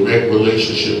an direct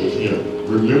relationship with him.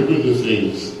 Remember the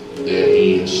things that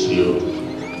he instilled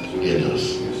in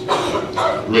us.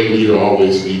 Great leader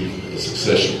always leave a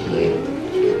succession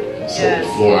plan. So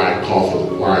before I call for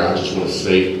the choir, I just want to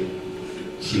say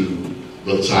to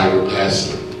Brother Tiger,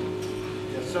 Pastor,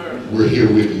 Yes, sir. we're here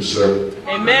with you, sir.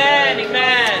 Amen.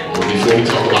 Amen. Before we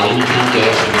talk about anything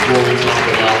else, before we talk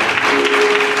about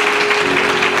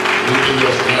anything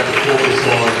else, we have to focus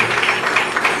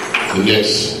on the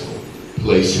next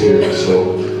place here.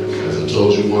 So, as I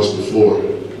told you once before,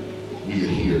 we are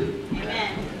here.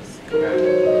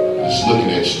 Just looking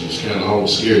at you, it's kind of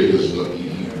almost scary because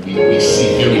we see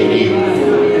him in you.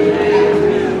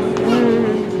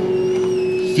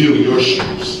 Feel your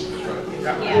shoes.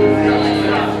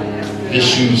 His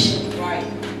shoes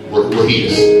where he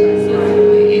is.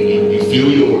 You feel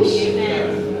yours.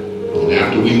 And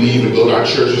after we leave and go to our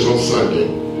churches on Sunday,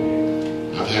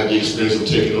 I've had the experience of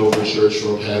taking over a church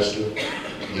from a pastor.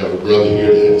 You have a brother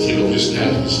here that had to take over his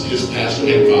pastor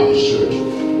and father's church.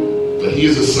 But he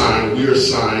is a sign, we are a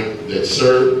sign that,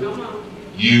 sir,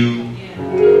 you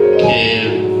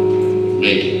can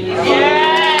make it.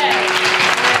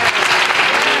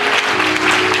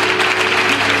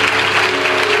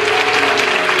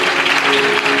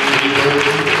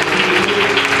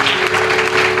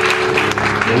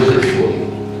 We're here for you.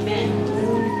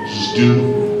 Just do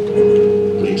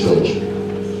what he told you.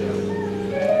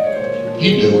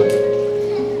 He knew it.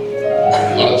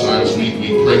 A lot of times we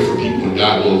pray for people and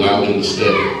God will allow them to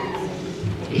stay.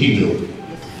 But he knew it.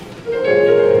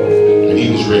 And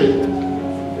he was ready.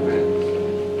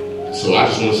 So I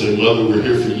just want to say, Mother, we're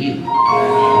here for you.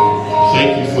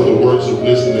 Thank you for the words of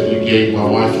wisdom that you gave my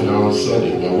wife and I on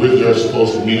Sunday. While we're there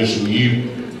supposed to minister to you,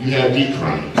 you had me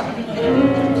crying.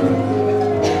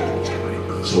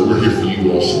 So we're here for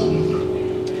you also, Mother.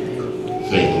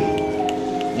 Thank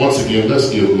you. Once again, let's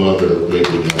give Mother a great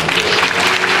big hand.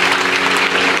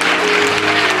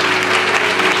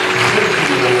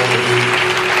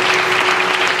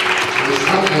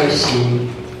 I'm asking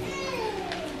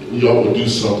that we all would do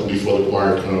something before the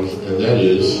choir comes, and that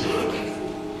is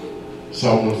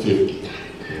Psalm 150.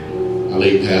 Our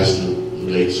late pastor,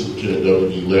 the late Superintendent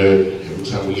W. Laird, every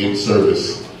time we end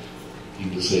service, he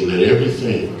would say, let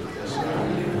everything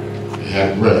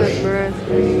have breath.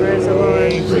 Praise the Lord.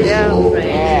 Praise the Lord.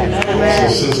 Amen.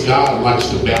 So since God likes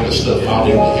to balance stuff out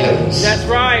in the heavens, That's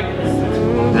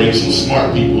right. bring some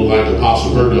smart people like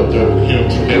Apostle Bird up there with him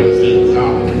to balance things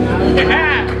out.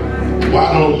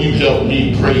 Why don't you help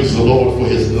me praise the Lord for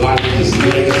his life, his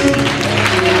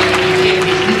legacy?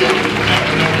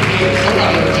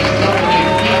 Somebody just come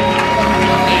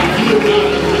and give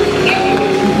God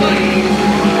praise.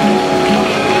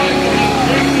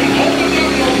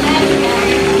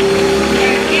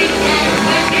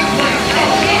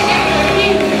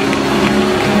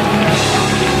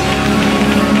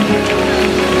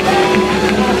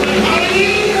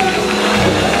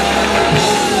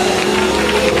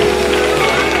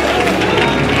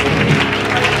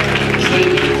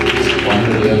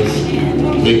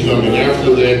 They come, and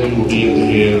after that, we will be in the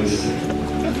hands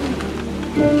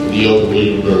of the elder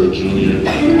William Bird Jr.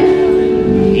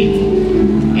 He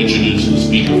will introduce the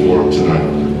speaker for him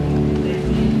tonight.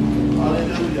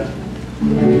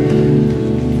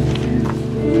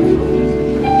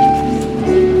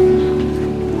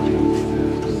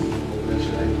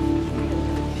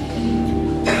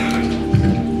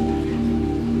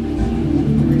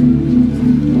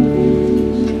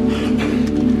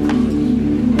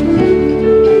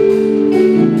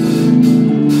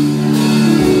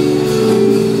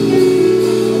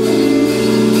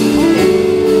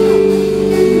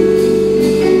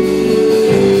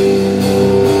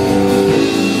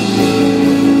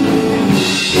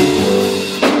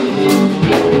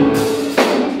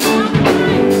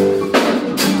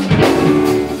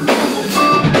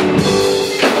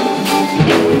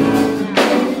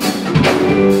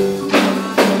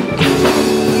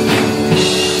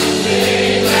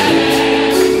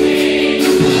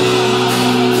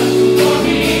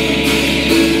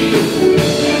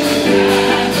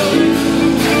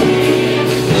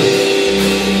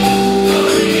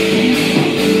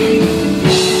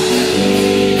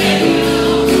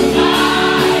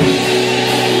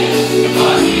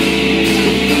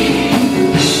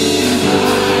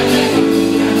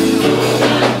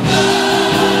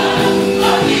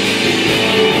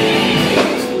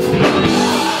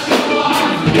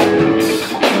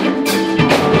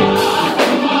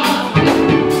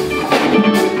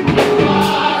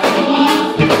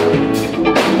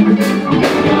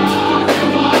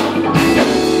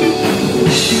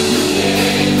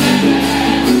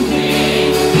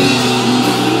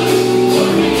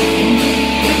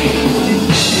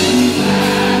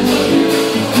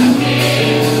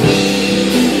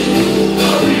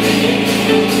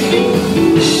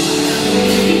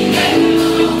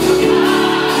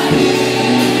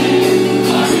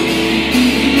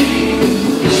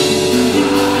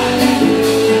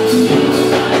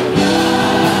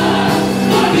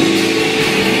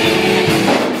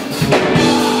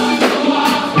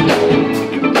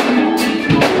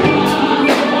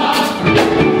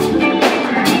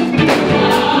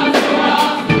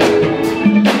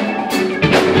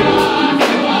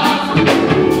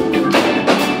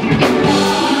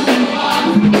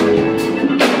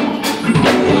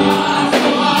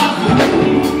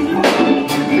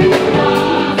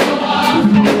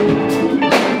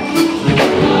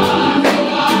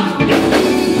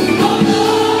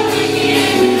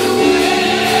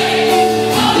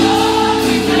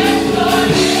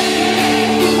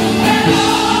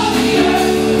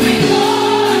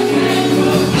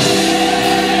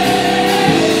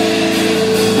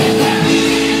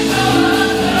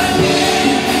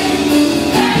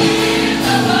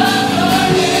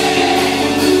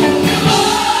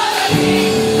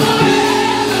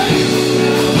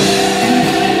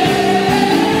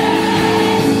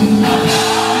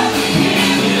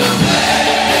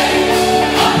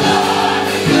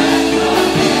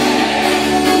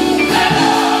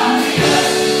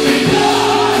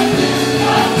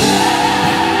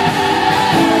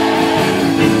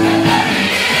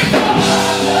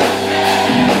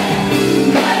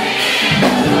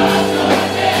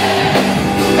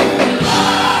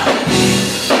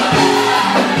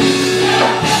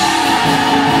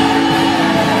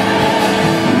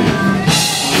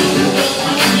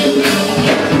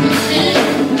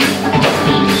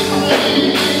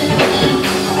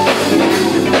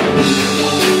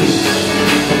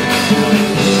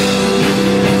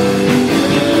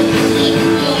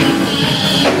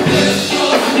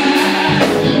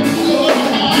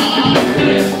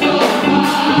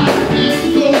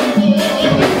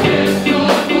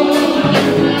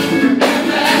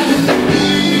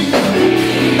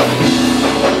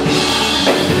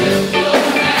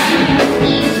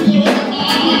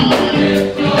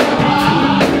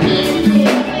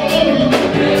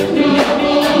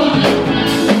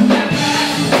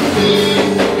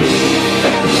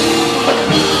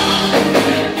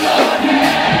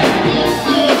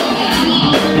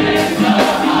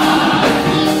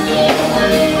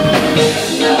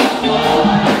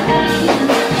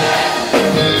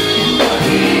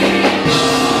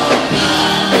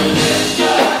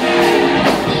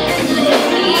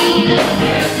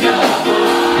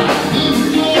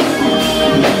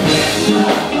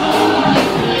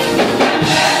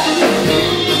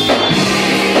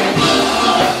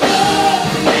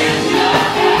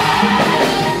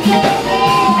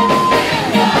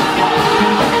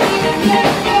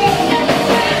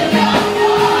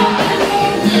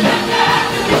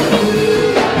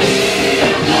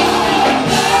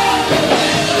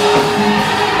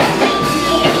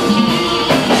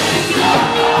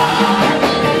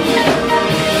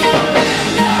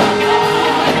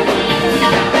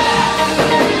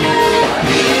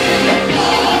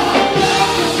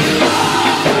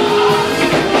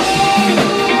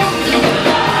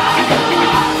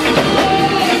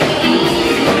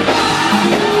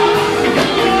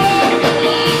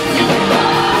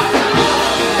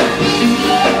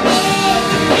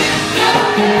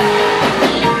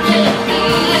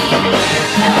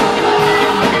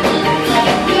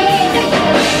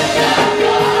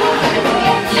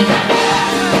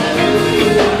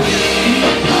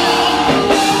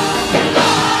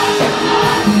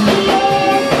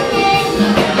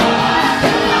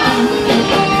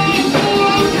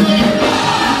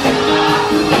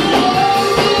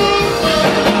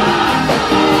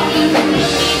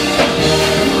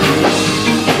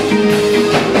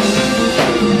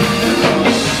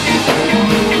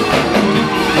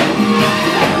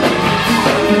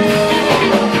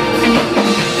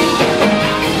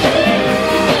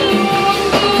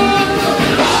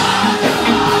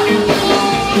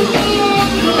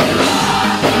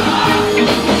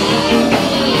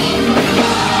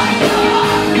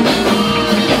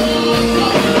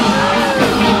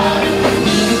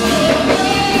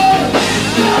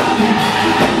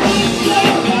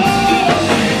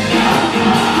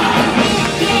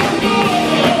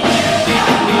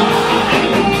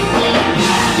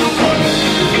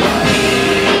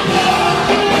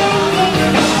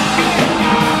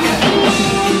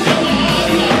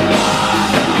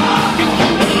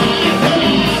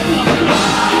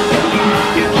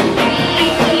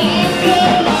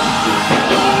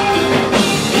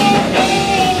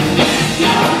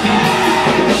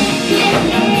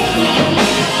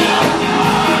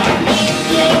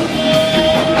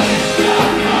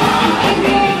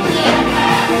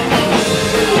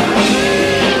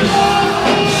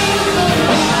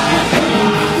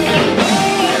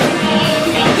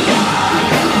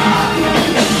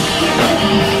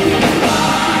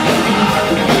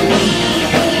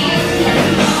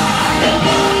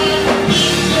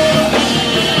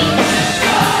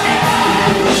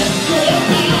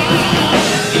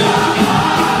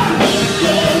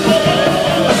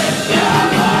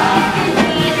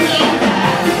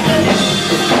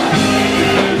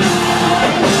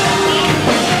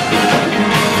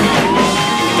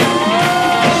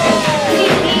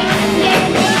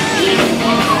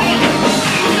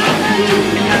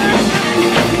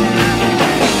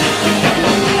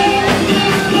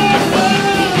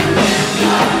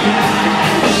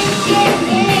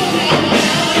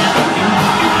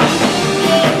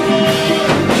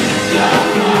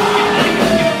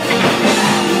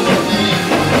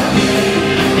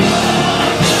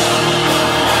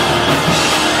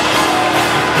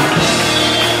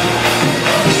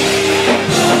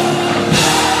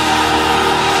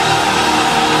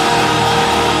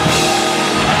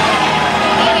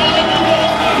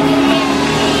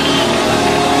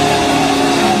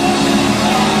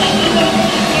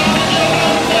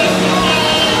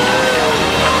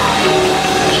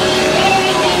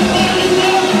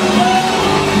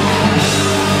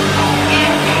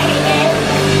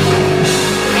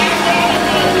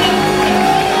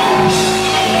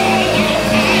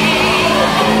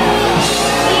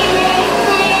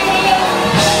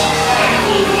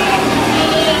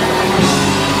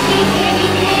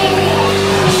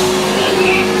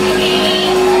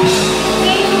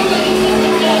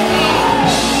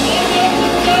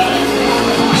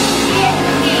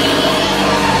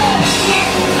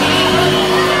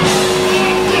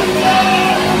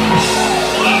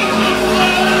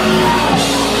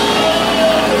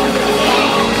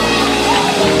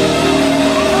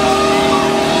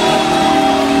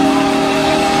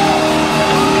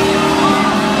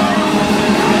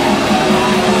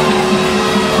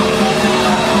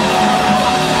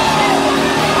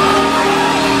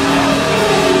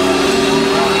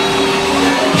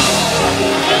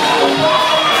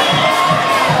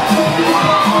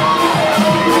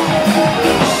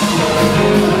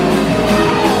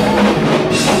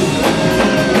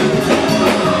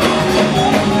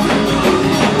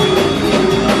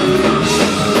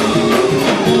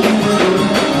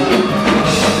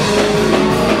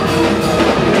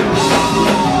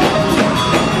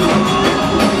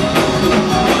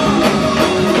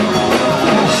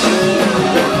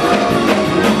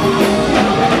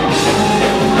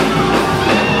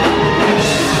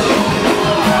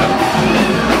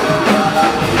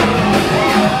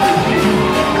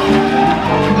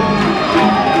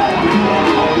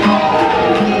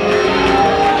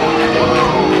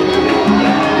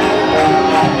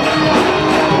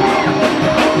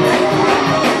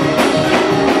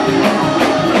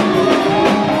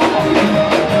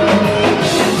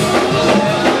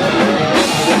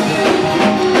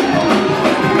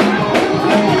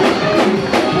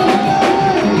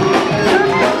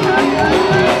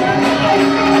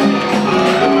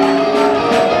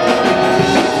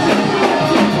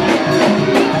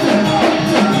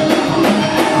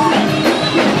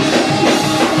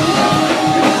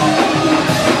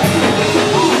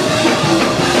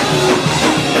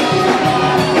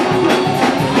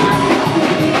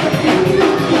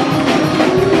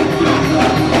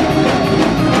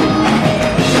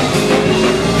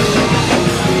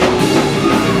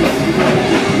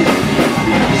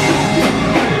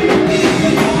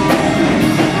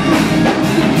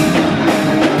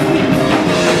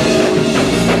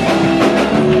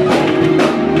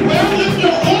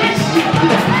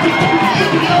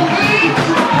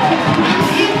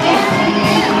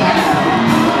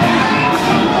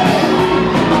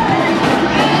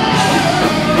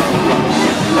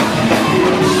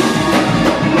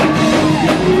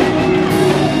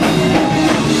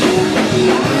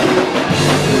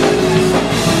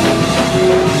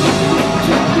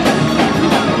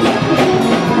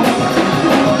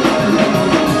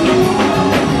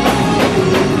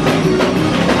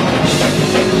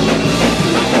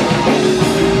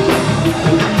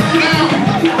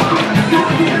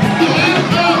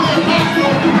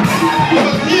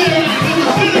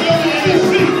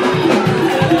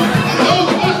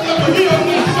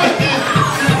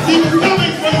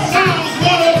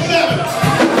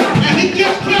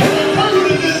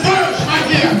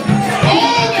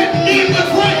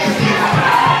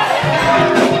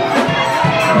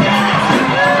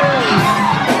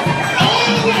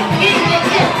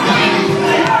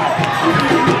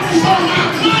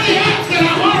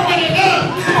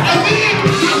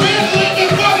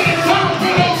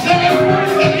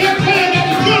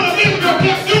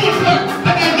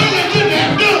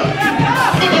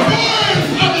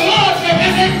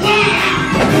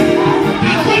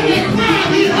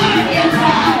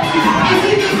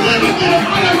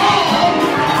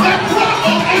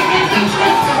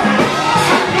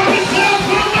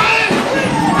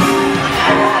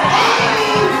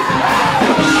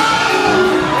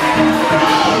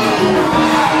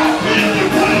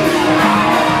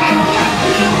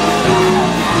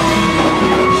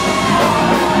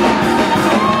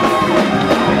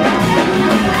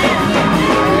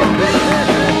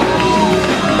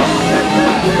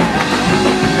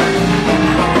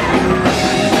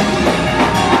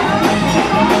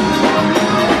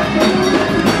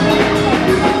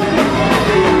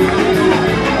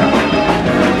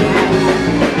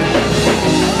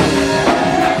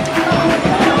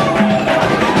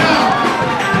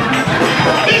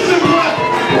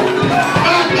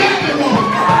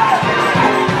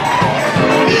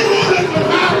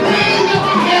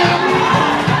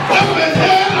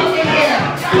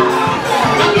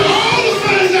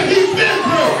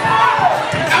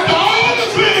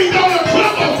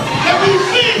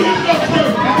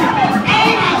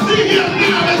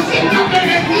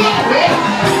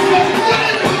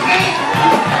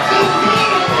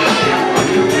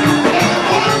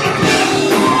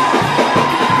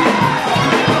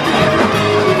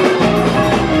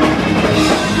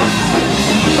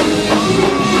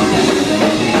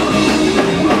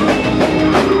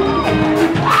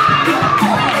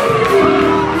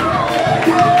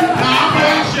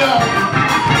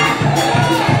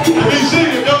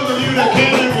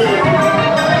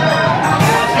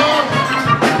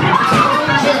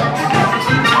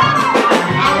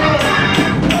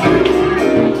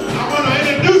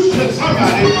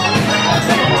 somebody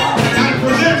and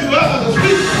present to us as a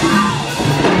speaker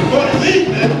for this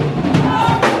evening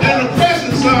in the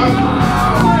presence of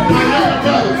my young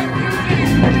brother,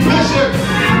 Bishop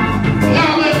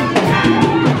Calvin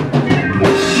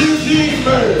Eugene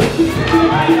Bird.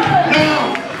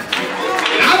 Now,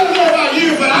 I don't know about you,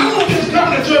 but I don't just come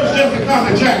to church just to come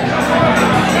to church.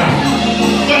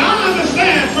 But I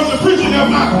understand from the preaching of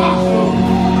my gospel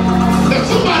that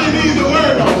somebody needs a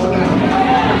word on tonight.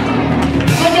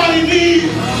 Somebody needs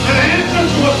an answer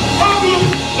to a problem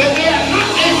that they are not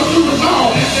able to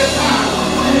resolve at this time.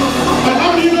 But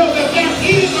how do you know that there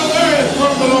is a word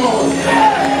from the Lord?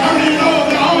 How do you know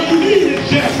that all you need is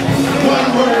just one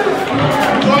word?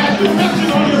 So as you resting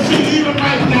on your feet even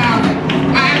right now,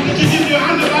 I ask that you give your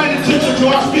undivided attention to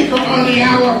our speaker on the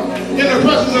hour in the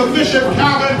presence of Bishop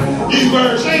Calvin E.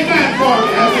 Bird. Say amen for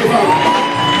me as they go.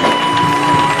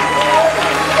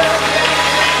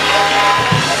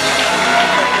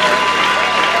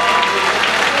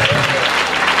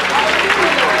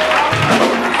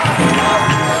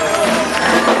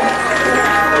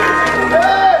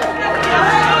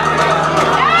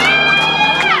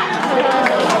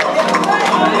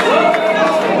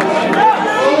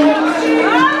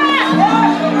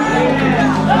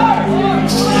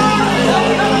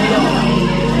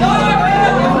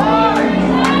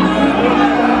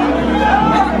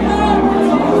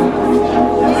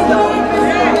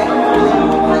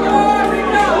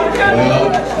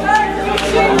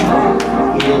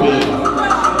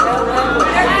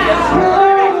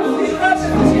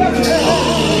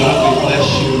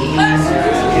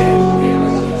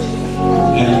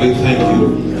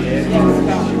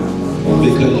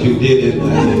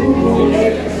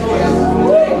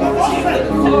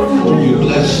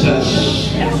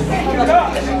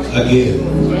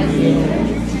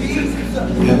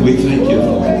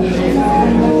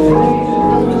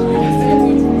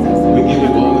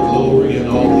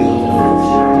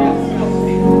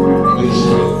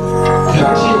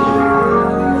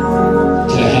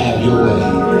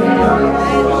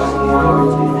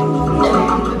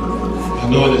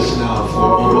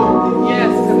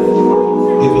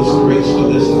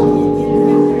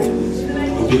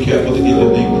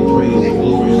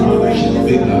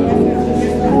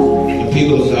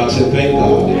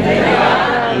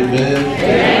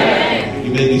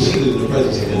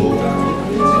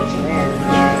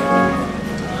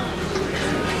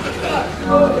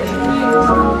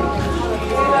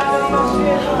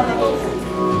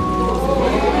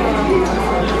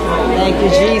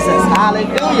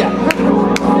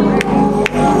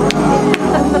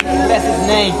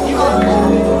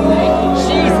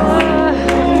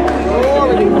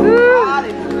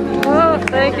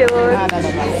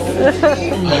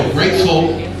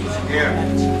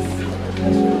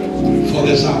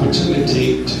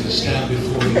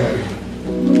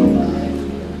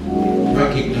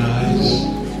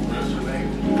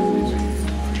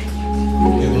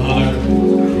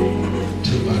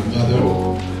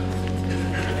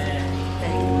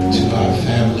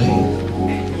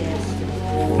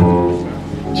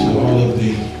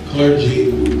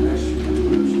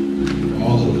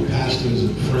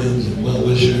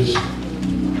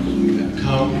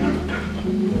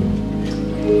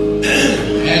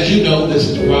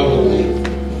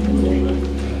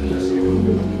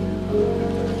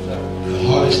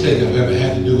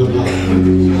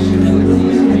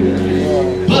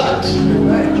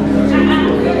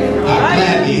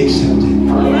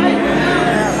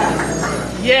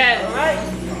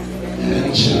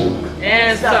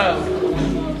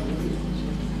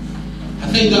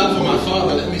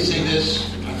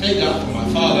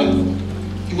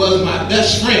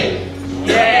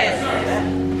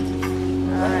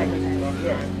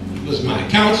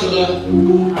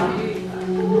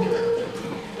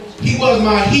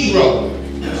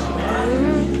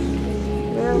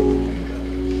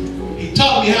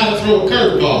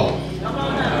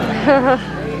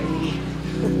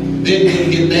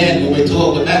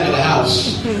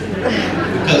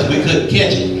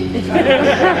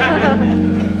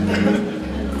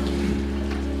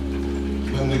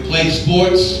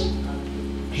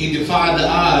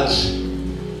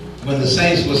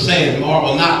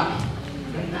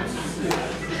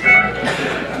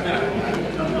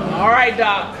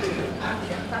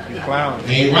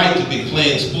 Ain't right to be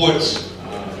playing sports.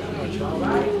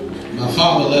 My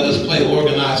father let us play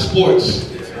organized sports.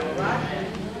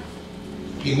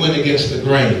 He went against the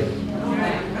grain.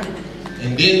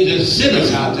 And didn't just send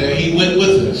us out there, he went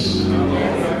with us.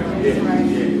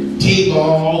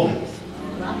 T-ball,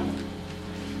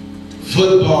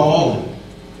 football.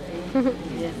 I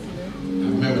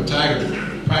remember Tiger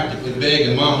practically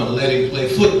begging Mama to let him play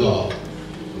football.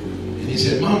 And he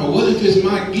said, Mama, what if it's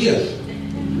my gift?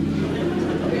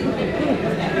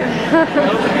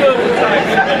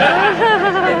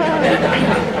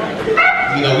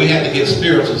 You know, we had to get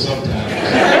spiritual sometimes.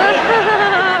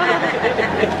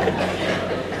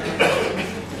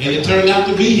 And it turned out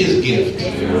to be his gift.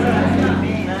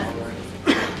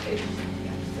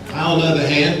 I, on the other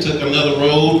hand, took another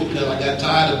road because I got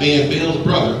tired of being Bill's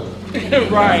brother.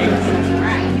 Right.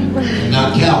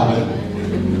 Not Calvin.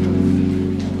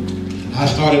 I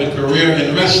started a career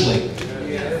in wrestling.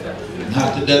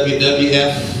 Not the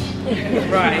WWF.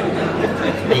 Right.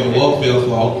 Where Warfield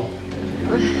fought.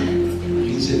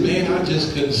 He said, man, I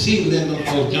just couldn't see letting them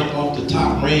folks jump off the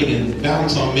top ring and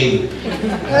bounce on me. I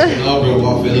said, no, bro,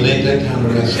 Warfield, it ain't that kind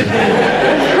of wrestling.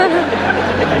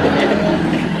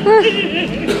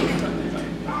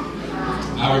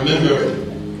 I remember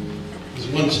this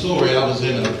one story. I was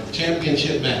in a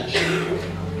championship match.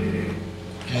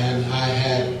 And I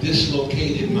had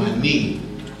dislocated my knee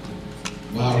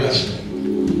while wrestling.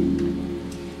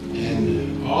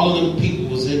 And all of them people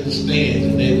was in the stands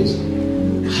and they was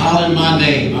hollering my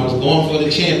name. I was going for the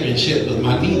championship, but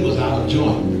my knee was out of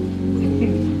joint.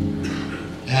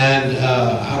 And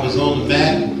I was on the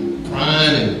mat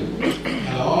crying, and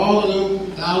out of all of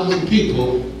them thousands of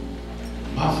people,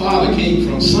 my father came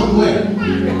from somewhere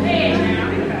and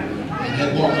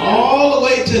had walked all the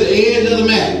way to the edge of the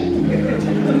mat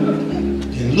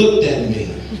and looked at me.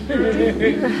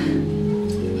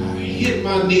 And I hit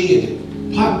my knee and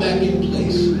it popped back in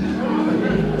place.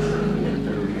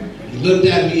 He looked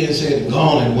at me and said, go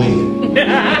on and win.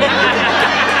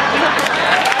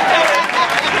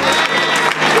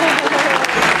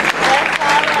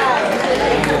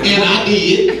 And I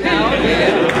did.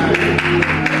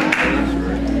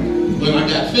 When I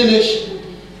got finished,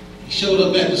 he showed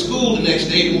up at the school the next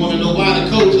day to want to know why the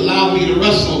coach allowed me to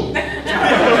wrestle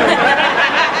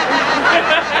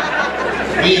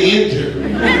being injured.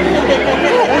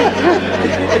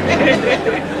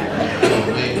 Oh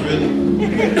man, really?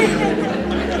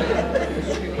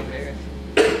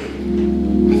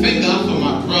 I thank God for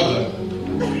my brother,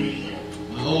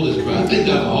 my oldest brother. I thank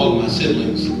God for all of my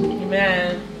siblings.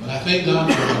 Amen. But I thank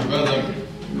God for my brother,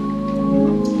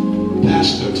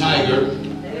 Pastor Tiger,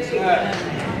 who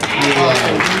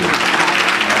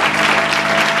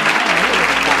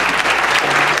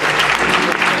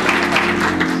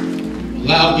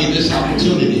allowed me this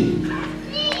opportunity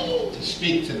to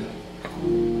speak tonight.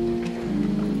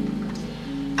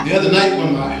 The other night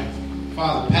when my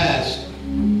father passed,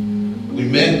 we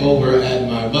met over at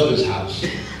my mother's house.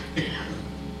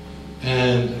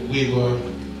 And we were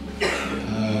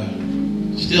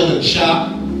still in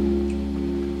shock.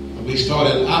 We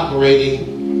started operating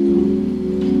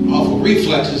off of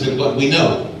reflexes and what we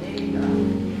know.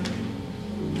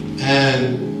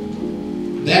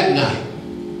 And that night,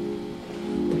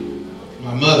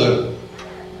 my mother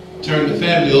turned the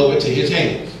family over to his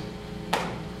hands.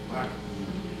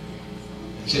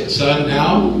 And said, son,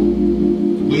 now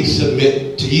we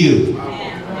submit to you.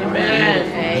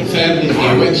 Amen. The family's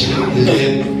direction is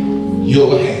in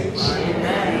your hands.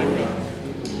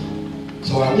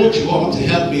 So I want you all to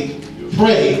help me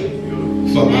pray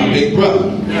for my big brother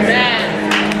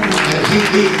as he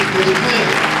leaves this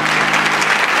planet.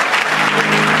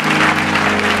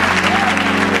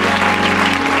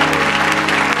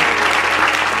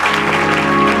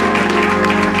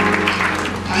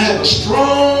 I have a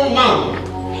strong mama.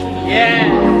 Yeah.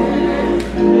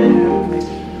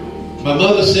 My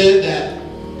mother said that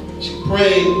she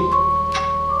prayed.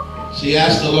 She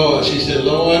asked the Lord. She said,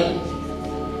 Lord,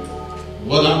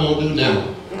 what I'm going to do now?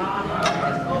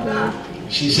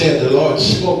 She said the Lord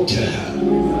spoke to her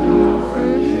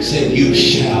and said, you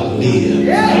shall live.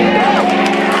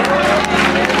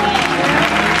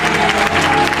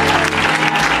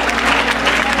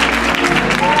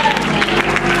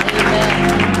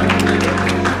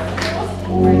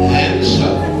 And so,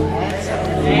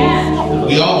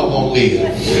 we all going to live.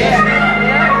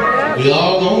 We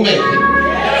all going to make it.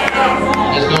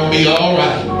 It's going to be all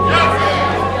right.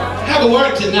 Have a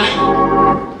word tonight.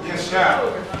 Yes,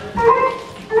 sir.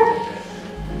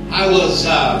 I was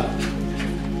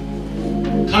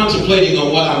contemplating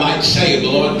on what I might say. The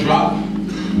Lord dropped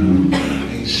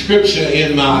a scripture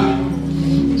in my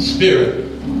spirit.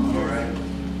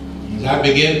 As I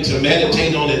began to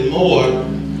meditate on it more,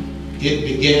 it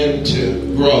began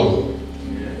to grow.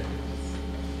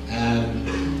 And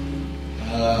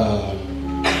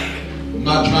I'm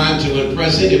not trying to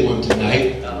impress anyone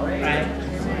tonight.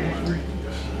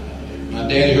 My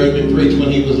daddy heard me preach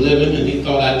when he was living, and he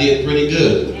thought I did pretty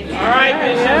good. All right,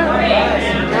 Bishop.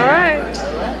 All right.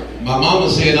 My mama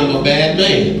said I'm a bad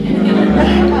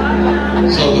man.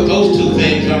 So with those two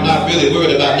things, I'm not really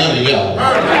worried about none of y'all.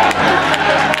 That's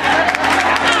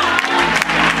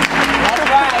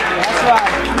right. That's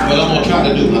right. But I'm going to try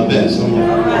to do my best. I'm going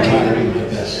to try to do my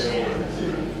best.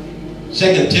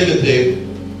 2 Timothy,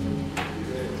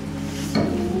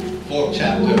 4th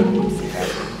chapter.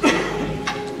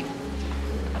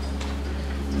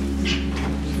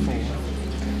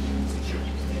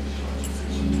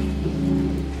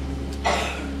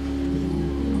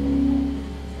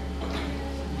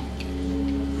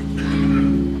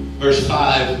 Verse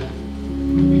 5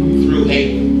 through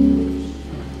 8.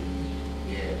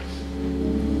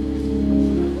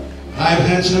 I've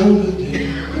had some good days.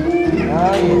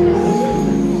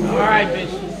 All right,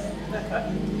 Bishop.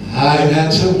 I've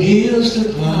had some hills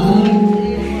to climb.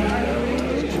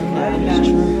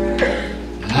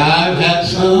 I've had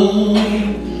some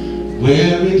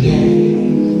weary days.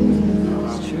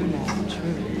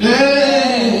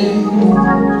 And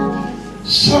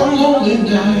some lonely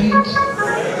nights.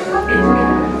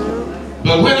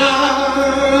 But when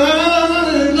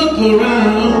I look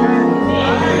around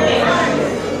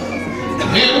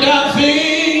and I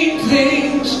think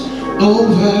things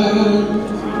over,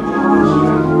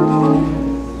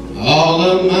 all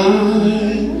of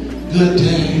my good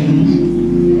days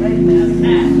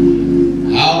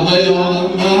outweigh all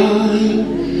of my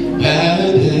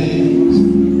bad days.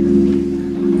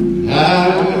 I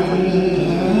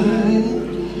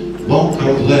won't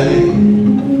complain.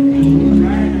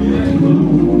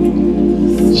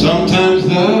 Sometimes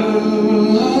the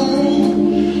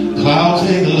clouds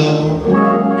hang low.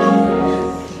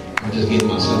 I'll just get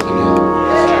myself together.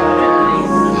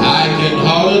 I can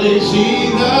hardly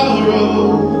see the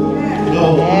road.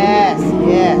 No. Yes,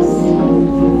 yes.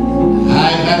 I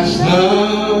ask the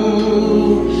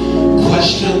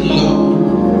question, Lord,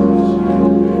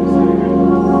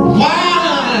 why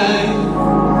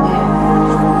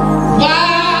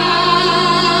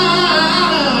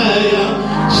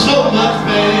so much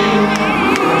pain?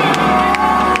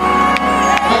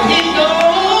 But He knows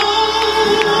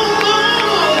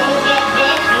that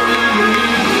best for me.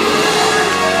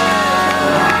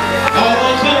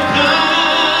 Oh, sometimes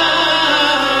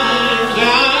I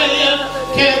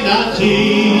cannot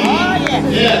see.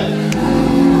 Yeah.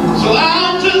 So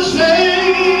I'll just say,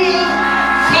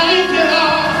 thank you,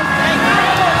 Lord.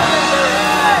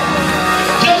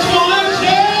 Just want to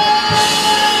say,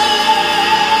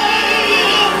 thank you,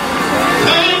 Lord.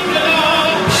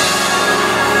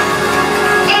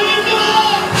 Thank you,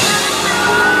 Lord.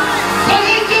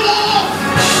 Thank you, Lord.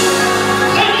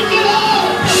 Thank you,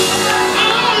 Lord. I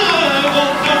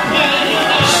won't complain.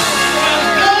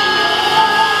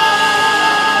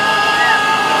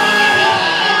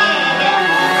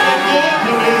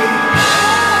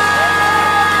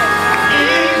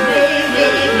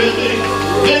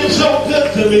 Been so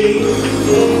good to me.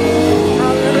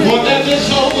 More than this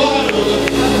whole world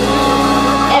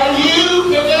or you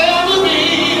could ever be.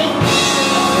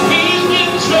 He's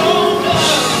been so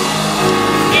good.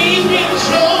 He's been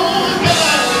so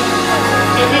good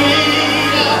to me.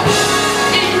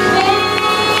 He's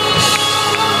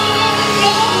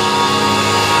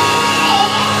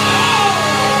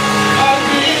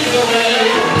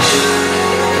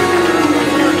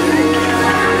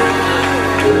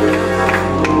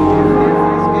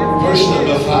Verse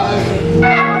number 5.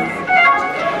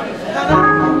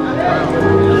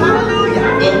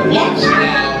 But watch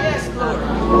now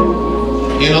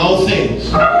in all things.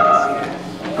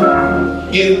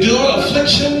 Endure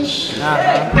afflictions.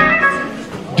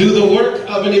 Do the work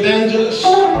of an evangelist.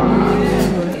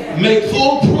 Make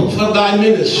full proof of thy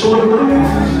ministry.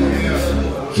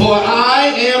 For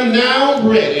I am now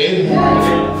ready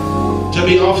to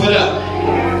be offered up.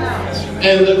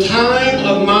 And the time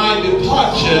of my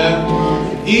departure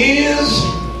is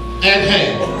at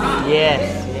hand.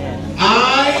 Yes, yes.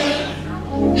 I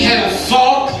have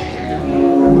fought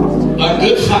a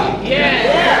good fight. Yes.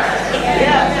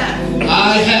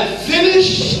 I have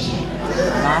finished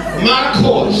my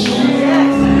course.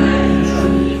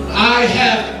 I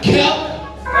have kept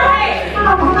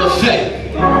the faith.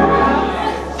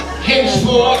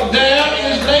 Henceforth there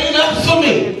is laid up for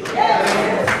me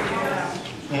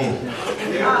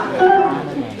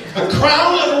a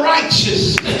crown of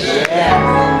righteousness,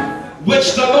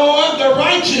 which the Lord, the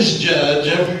righteous judge,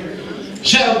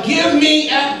 shall give me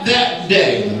at that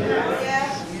day.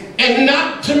 And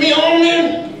not to me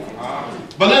only,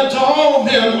 but unto all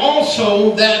them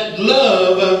also that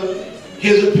love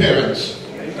his appearance.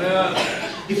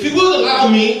 If you would allow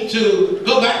me to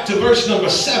go back to verse number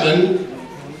 7,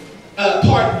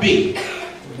 part B.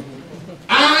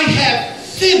 I have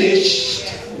finished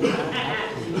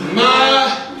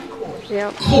my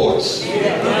Yep. course.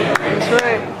 That's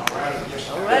right.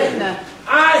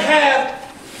 I have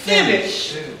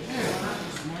finished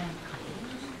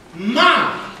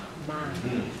my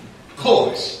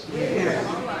course.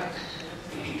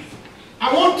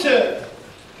 I want to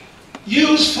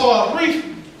use for a brief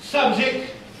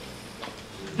subject,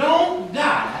 don't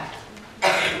die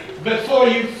before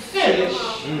you finish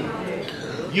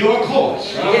your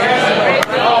course.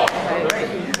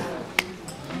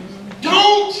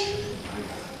 Don't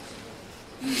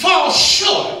fall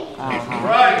short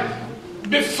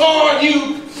before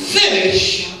you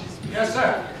finish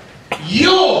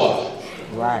your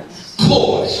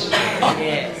course.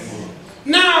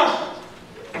 Now,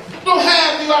 don't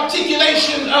have the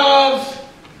articulation of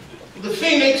the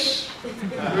phoenix,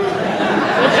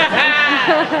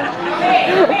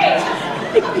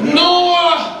 nor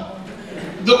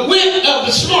the wit of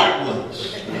the smart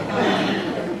ones.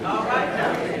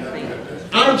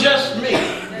 I'm just me.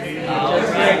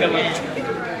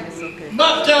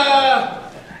 But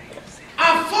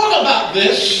I thought about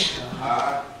this,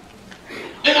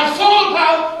 and I thought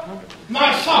about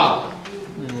my father.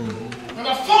 And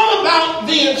I thought about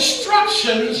the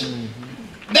instructions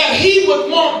that he would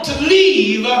want to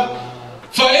leave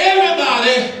for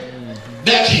everybody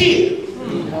that's here.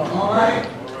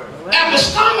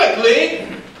 Apostolically,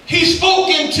 he spoke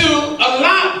into a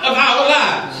lot of our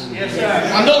lives.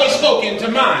 I know he spoke into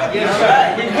mine. We've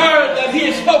heard that he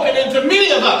has spoken into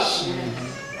many of us.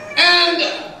 And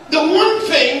the one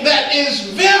thing that is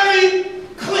very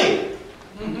clear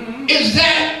is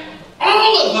that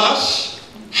all of us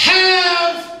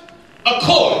have a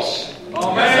course.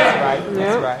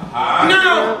 That's right.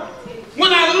 Now,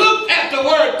 when I look at the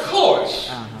word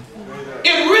course,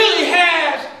 it really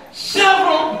has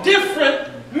several different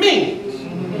meanings.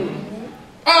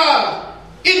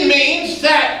 It means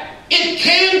that it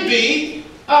can be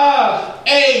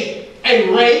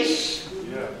a race,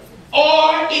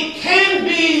 or it can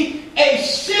be a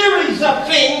series of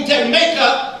things that make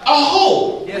up a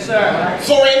whole. Yes, sir.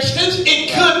 For instance,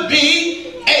 it could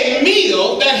be a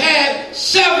meal that had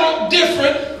several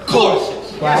different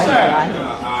courses. Yes,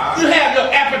 sir. You have your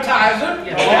appetizer,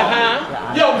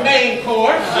 your main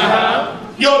course,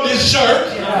 your dessert,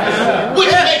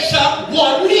 which makes up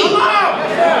one meal.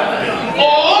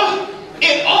 Or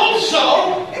it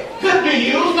also could be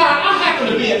used, now I happen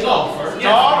to be a golfer,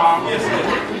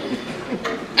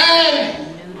 and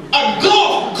a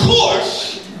golf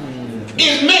course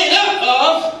is made up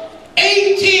of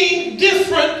 18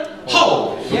 different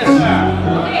holes. Yes, sir.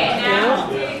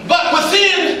 But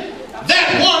within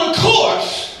that one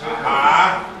course,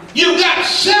 you've got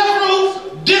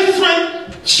several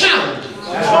different challenges.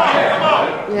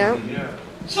 Yep.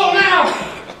 So now,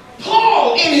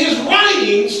 Paul in his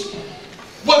writings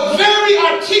was very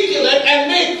articulate and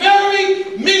made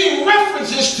very many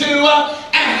references to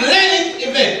athletic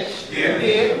events.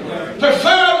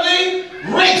 Preferably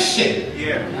racing.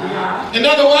 In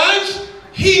other words,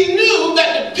 he knew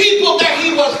that the people that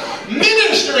he was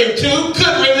ministering to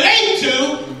could relate to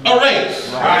a race.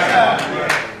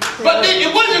 But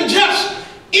it wasn't just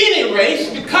any race,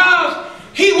 because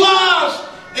he was,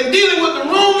 in dealing with the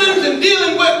Romans and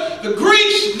dealing with the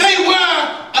Greeks, they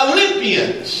were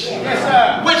Olympians.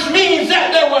 Which means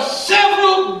that there were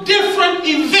several different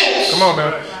events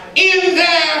in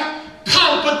their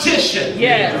competition.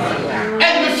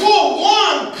 And before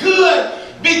one could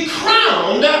be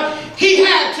crowned, he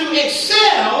had to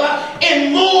excel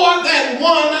in more than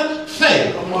one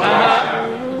thing.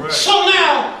 So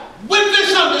now, with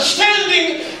this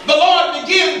understanding, the Lord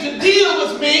began to deal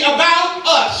with me about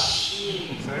us.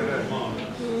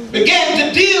 Began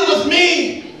to deal with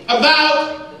me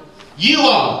about you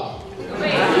all.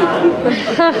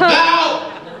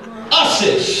 About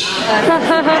uses.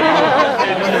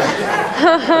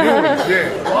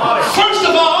 First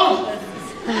of all,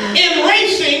 in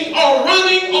racing or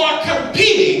running or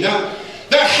competing,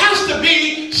 there has to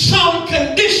be some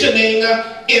conditioning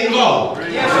involved.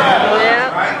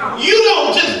 You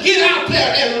don't just get out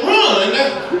there and run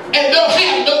and don't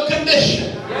have no condition.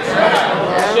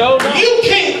 You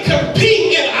can't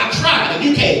compete in, I tried and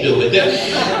you can't do it.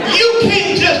 You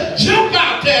can't just jump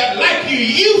out there like you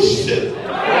used to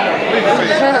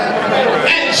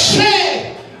and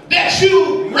say that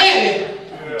you're ready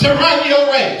to run your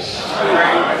race.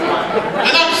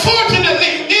 And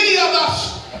unfortunately, many of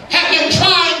us have been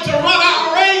trying to run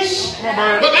our race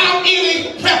without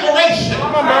any preparation.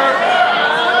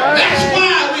 That's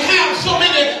why we have so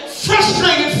many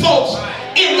frustrated folks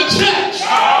in the church,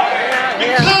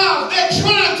 because they're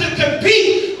trying to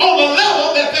compete on a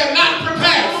level that they're not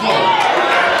prepared for.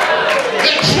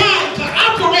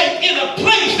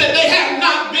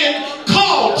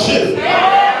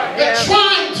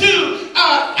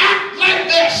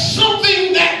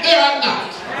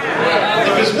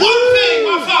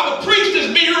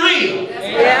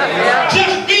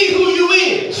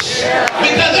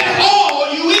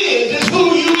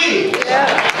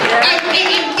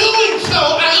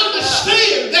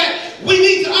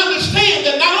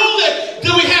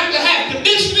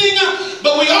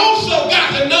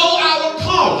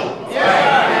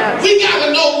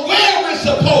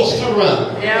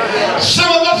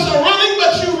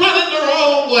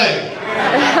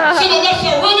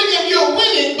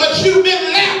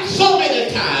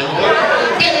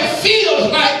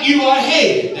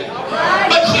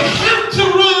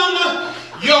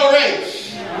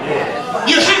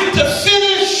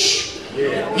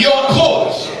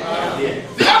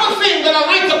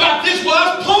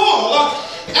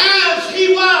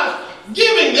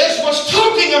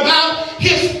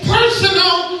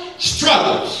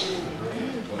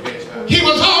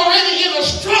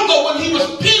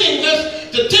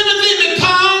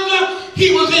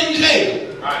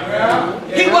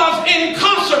 He was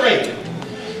incarcerated.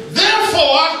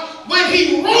 Therefore, when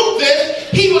he wrote this,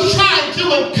 he was trying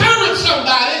to encourage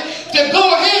somebody to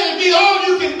go ahead and be all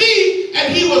you can be,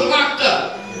 and he was locked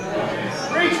up.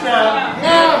 Preach now.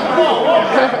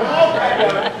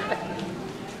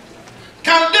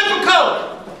 Kind of difficult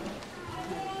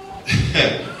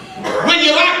when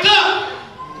you're locked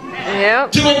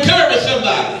up to encourage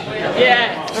somebody.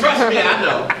 Yeah. Trust me, I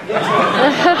know.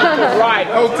 Right.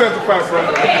 Don't testify,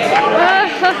 brother.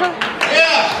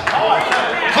 Yeah.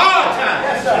 Hard time.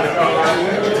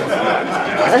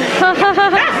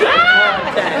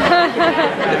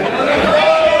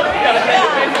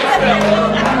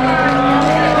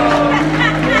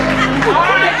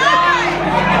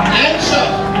 And so.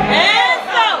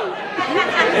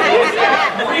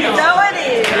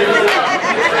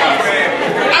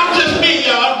 I'm just me,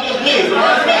 y'all. I'm just me.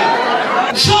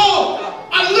 So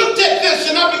I looked at this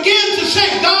and I began to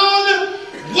say, God,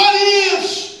 what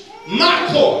is my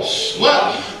course?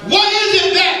 Well, what is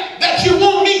it that you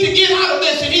want me to get out of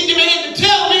this? And he began to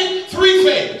tell me three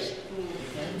things.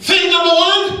 Thing number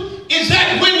one is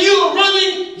that when you're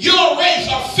running your race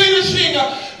or finishing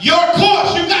your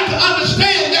course, you've got to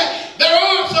understand that there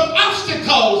are some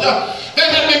obstacles that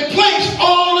have been placed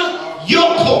on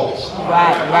your course.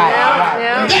 Right.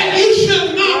 That you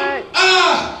should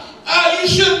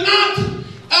not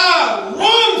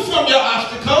run from your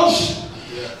obstacles,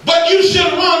 but you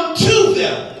should run to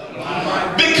them.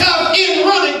 Because in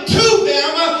running to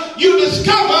them, you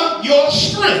discover your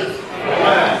strength.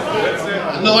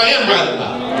 I know I am right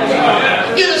about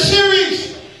it. In a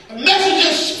series of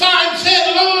messages,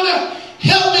 said, Lord,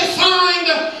 help me find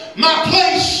my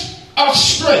place of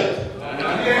strength.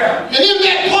 And in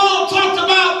that, Paul talked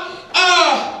about,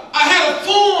 I had a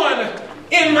thorn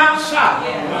in my side.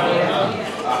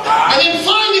 And in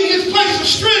finding his place of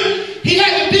strength, he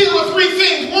had to deal with three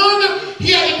things. One,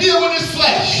 he had to deal with his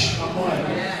flesh.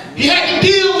 He had to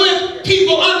deal with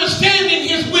people understanding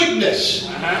his weakness.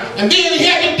 And then he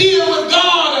had to deal with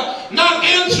God not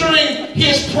answering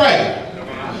his prayer.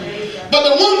 But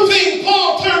the one thing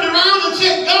Paul turned around and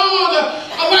said, God,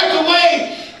 I like the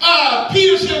way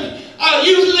Peterson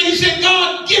usually he said,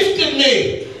 God gifted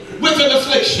me with an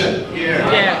affliction.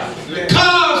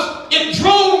 Because it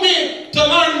drove me to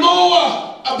learn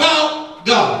more about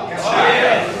God.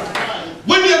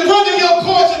 When you're running your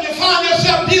course and you find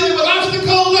yourself dealing with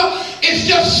obstacles, it's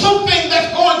just something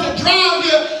that's going to drive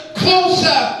you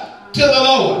closer to the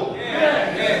Lord.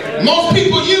 Most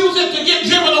people use it to get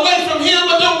driven away from him,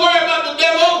 but don't worry about the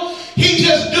devil. He's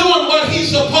just doing what he's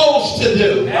supposed to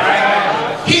do.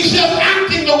 He's just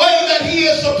acting the way that he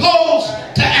is supposed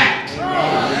to act.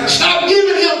 Stop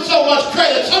giving him so much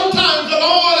credit. Sometimes the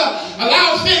Lord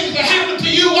allows things to happen to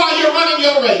you while you're running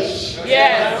your race.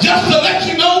 Just to let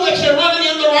you know that you're running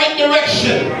in the right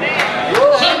direction.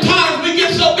 Sometimes we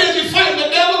get so busy fighting the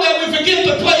devil that we forget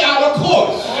to play our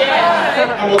course.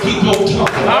 I'm going to keep on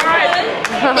talking.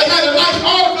 They had a nice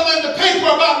article in the paper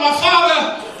about my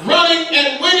father running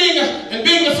and winning and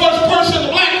being the first person,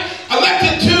 the black,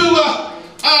 elected to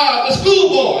the school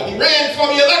board. He ran for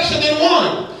the election and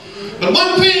won. But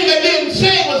one thing they didn't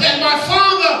say was that my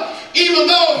father, even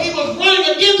though he was running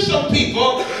against some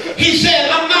people, he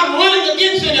said, I'm not running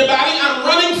against anybody, I'm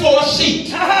running for a seat.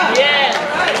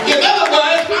 In other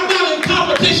words, I'm not in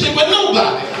competition with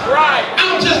nobody.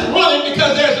 I'm just running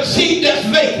because there's a seat that's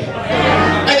vacant.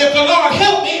 And if the Lord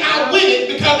help me, I'll win it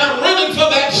because I'm running for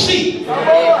that seat.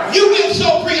 You get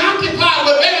so preoccupied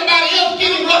with everybody else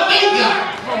getting what they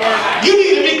got. You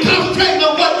need to be concentrating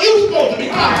on what you're supposed to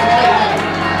be concentrating on.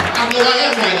 I know I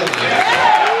am right about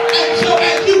that. And so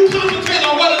as you concentrate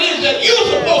on what it is that you're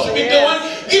supposed to be doing,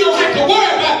 you don't have to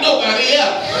worry about nobody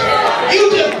else.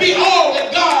 You just be all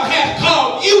that God has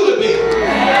called you to be.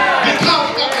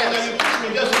 Because, okay, now you push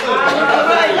me just a little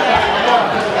bit.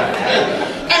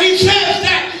 And he says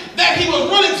that he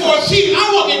was running for a seat. I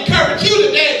want to encourage you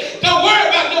today, don't worry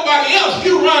about nobody else.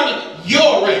 You run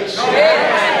your race.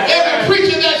 Every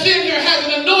preacher that's in here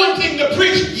has an anointing to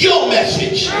preach your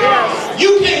message.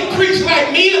 You can't preach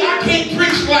like me and I can't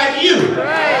preach like you.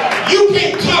 You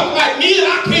can't talk like me and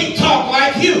I can't talk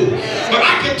like you. But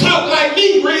I can talk like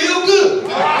me real good.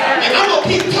 And I'm going to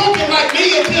keep talking like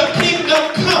me until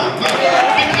kingdom come.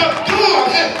 Because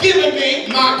God has given me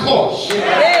my course.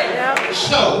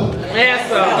 So,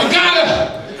 we got to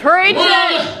run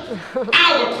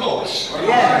our course.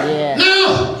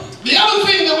 Now, the other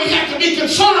thing that we have to be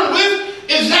concerned with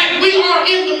is that we are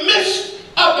in the midst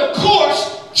of the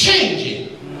course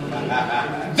changing.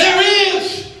 There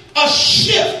is a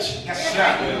shift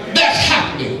that's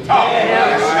happening.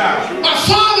 My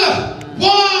father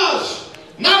was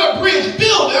not a bridge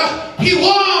builder, he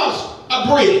was a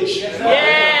bridge.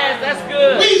 Yes, that's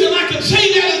good. The reason I can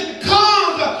say that is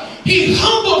because he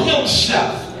humbled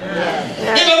himself.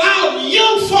 It allowed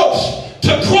young folks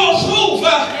to cross over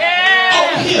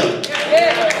on him.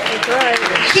 That's right.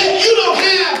 Said, you don't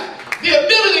have the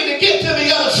ability to get to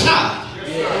the other side,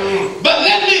 but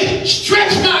let me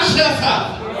stretch myself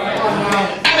out.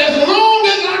 And as long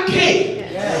as I can,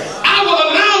 I will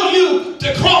allow you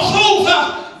to cross over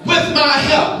with my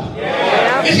help.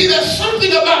 You see, there's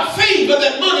something about favor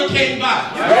that money can't buy.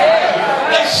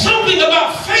 There's something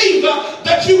about favor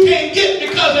that you can't get,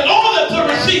 because in order to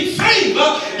receive favor,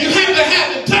 you have to have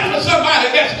the touch of somebody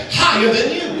that's higher than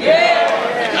you.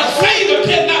 Because favor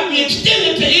cannot be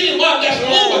extended to anyone that's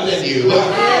lower than you.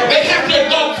 They have to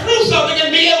go through something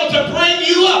and be able to bring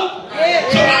you up.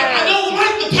 So I don't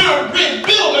like the term bridge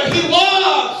builder. He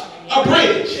was a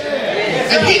bridge.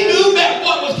 And he knew that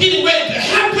what was getting ready to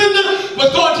happen was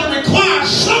going to require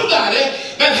somebody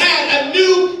that had a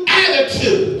new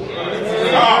attitude.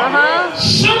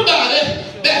 Somebody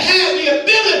that had the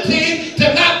ability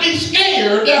to not be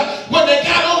scared when they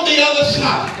got on the other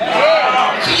side.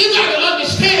 So you got to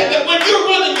understand that when you're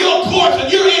running your course and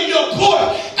you're in your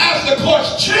course, as the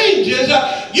course changes,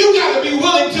 you got to be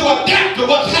willing to adapt to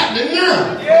what's happening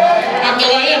now. I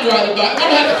know I am right about it. I'm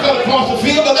going to have to cut across the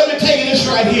field, but let me tell you this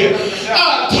right here.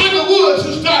 Tiger Woods,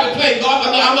 who started playing golf,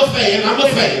 I'm a fan.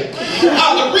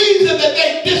 The reason that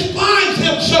they despised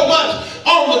him so much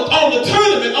on the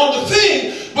tournament, on the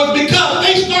thing, was because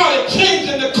they started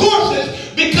changing the courses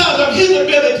because of his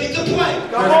ability to play.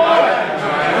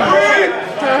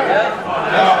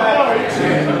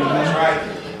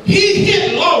 He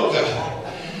hit longer.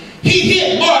 He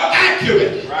hit more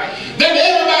accurate than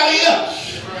everybody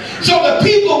else. So the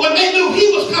people, when they knew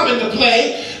he was coming to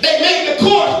play, they made the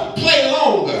course play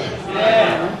longer.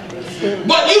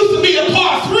 What used to be a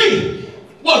par 3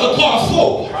 was a par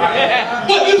 4.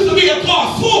 What used to be a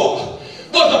par 4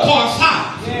 was a par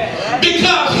 5.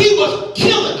 Because he was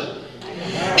killing it.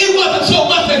 It wasn't so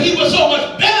much that he was so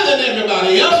much better than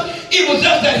everybody else. It was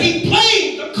just that he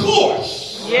played the course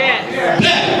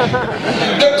better.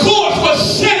 The course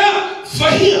was set up for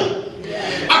him.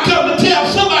 I come to tell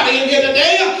somebody in here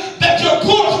today that your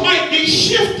course might be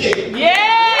shifted.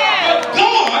 But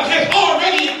God has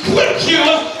already equipped you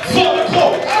for the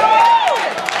course.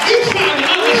 You're trying to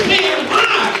understand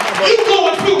why you're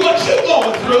going through what you're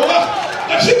going through.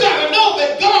 But you got to know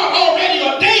that God already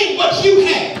ordained what you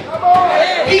have.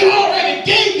 He already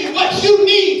gave you what you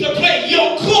need to play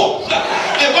your course.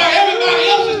 And while everybody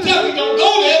else is telling you don't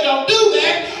go there, don't do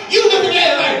that, you looking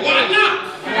at it like, why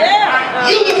not?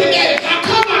 You looking at it, how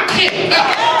come I can't?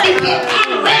 Because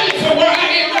I'm ready for where I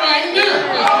am right now.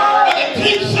 But it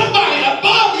takes somebody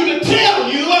above you to tell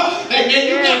you, hey man,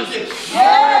 you got this.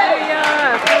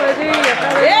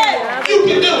 You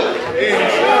can do it.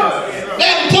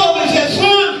 Daddy told me, he said,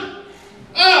 son,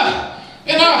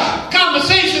 in our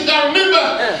conversations, I remember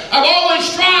I've always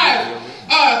strived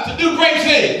to do great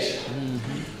things.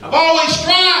 I've always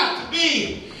strived to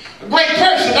be a great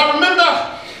person. I remember,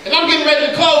 and I'm getting ready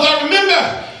to close, I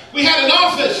remember we had an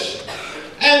office,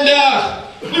 and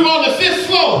we were on the 5th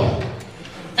floor.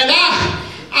 And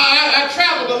I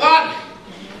traveled a lot,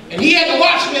 and he had to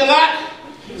watch me a lot,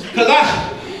 because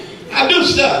I do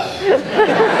stuff.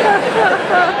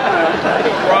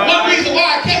 One reason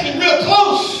why I kept him real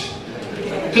close,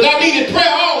 because I needed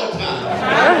prayer all the time.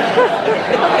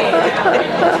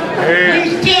 He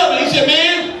used to tell me, he said,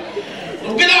 man,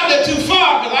 don't get out there too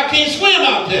far, because I can't swim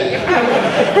out there.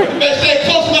 You better stay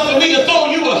close enough for me to throw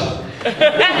you a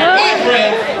life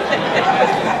raft.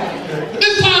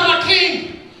 This time I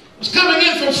was coming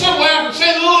in from somewhere from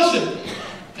St. Louis,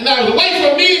 and I was away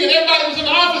from a meeting, and everybody was in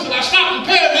the office, and I stopped in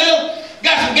Perryville,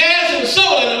 got some gas and a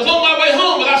soda, and I was on my way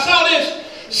home, but I saw this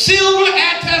silver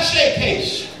attaché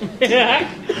case.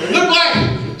 Looked like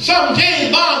something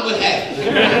James Bond would have.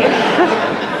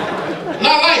 And I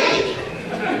liked it.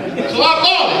 So I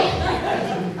bought it.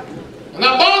 And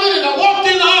I bought it and I walked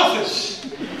in the office.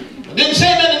 I didn't say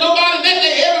nothing to nobody. That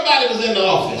day everybody was in the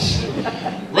office.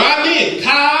 Rodney and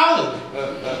Kyle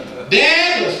and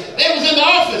Dan, they was in the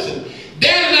office. And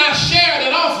Dan and I shared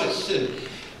an office.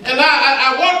 And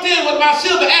I walked in with my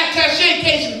silver attaché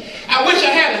case, and I wish I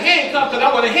had a handcuff, because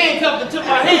I would have handcuffed it to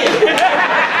my hand.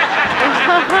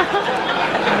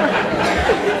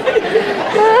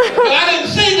 But I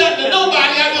didn't say nothing to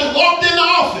nobody. I just walked in the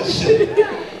office.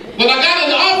 When I got in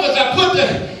the office, I put the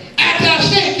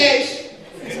attaché case.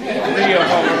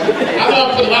 I know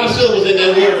I put a lot of silvers in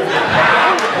that here.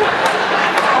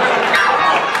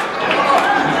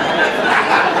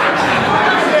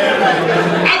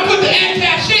 I put the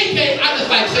attaché case. I just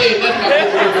like saying that's my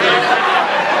favorite.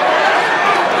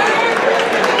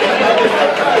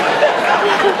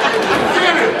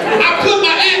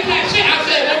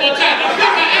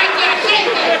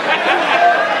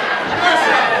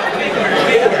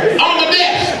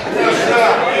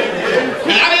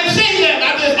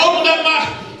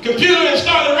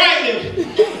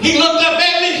 He looked up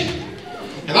at me,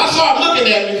 and I saw him looking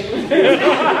at me.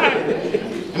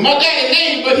 And my daddy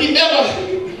named, but he never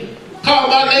called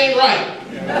my name right.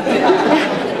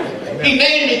 He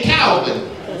named me Calvin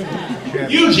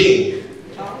Eugene,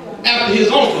 after his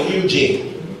uncle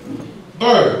Eugene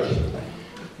Berg.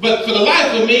 But for the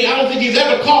life of me, I don't think he's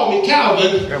ever called me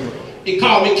Calvin. He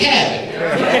called me Calvin.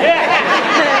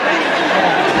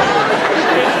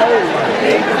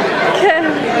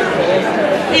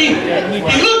 He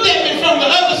looked at me from the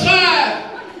other side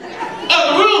of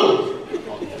the room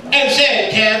and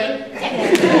said, Calvin.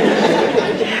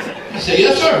 I said,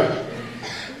 yes, sir.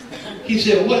 He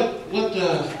said, what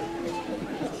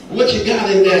you got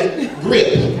in that grip?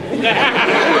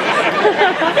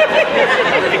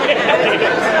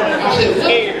 I said,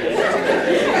 what?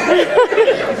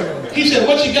 He said,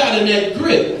 what you got in that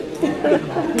grip?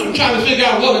 I'm trying to figure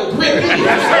out what a grip is.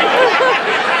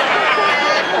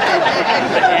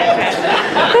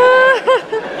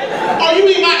 Oh, you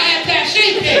mean my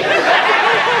attaché case?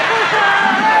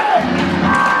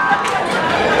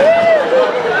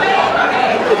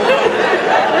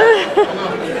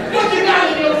 What you got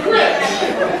in your grip?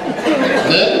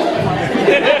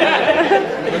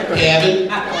 Kevin,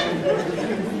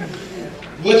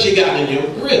 what you got in your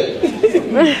grip?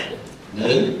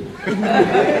 Nothing.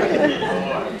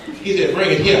 He said, bring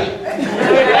it here.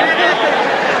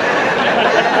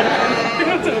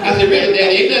 I said, really,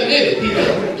 Daddy, ain't nothing in it. He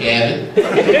said, Kevin,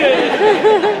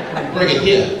 bring it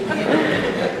here.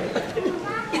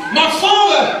 My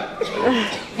father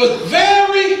was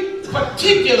very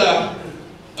particular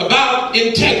about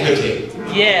integrity.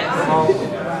 Yes.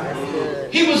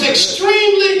 He was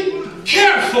extremely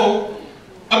careful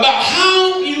about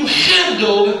how you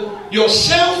handled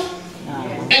yourself,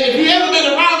 and if you've ever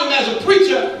been around him as a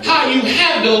preacher, how you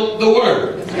handle the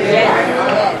word.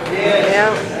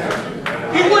 Yeah.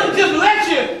 He wouldn't just let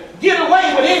you get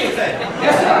away with anything.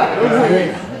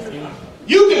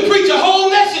 You can preach a whole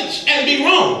message and be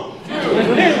wrong.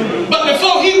 But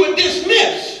before he would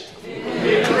dismiss,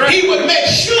 he would make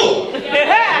sure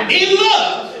in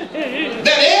love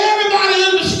that everybody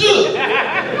understood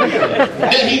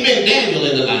that he meant Daniel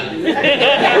in the line.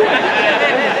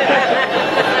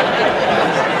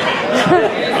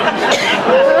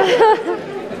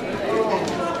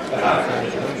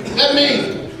 Let me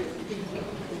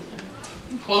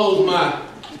close my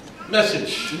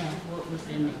message.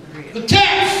 The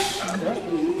text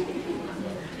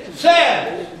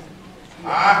says,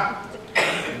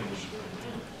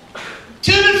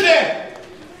 Timothy,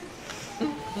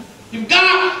 you've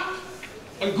got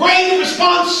a great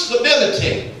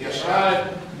responsibility. Yes,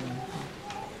 right.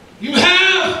 You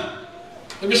have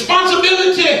the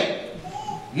responsibility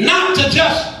not to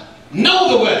just know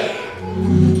the word,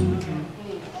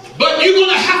 but you're going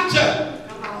to have to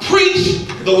preach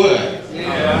the word.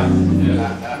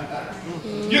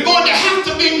 You're going to have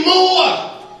to be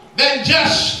more than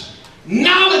just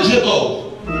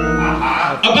knowledgeable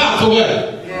about the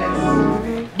word,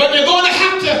 but you're going to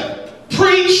have to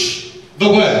preach the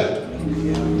word.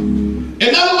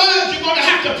 In other words, you're going to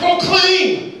have to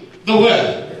proclaim the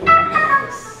word.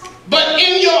 But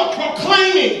in your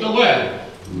proclaiming the word,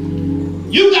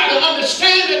 you got to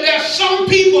understand that there's some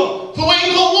people who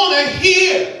ain't going to want to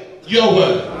hear your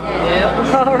word.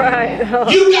 All right.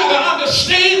 You got to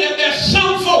understand that there's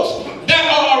some folks that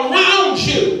are around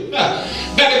you that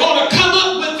are going to come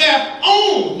up with their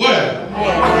own word.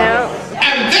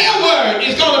 And their word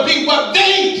is going to be what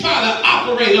they try to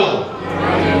operate on.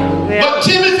 But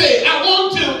Timothy, I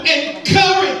want to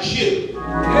encourage you.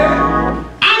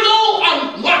 I know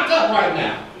I'm locked up right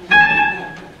now.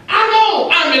 I know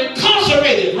I'm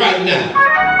incarcerated right now.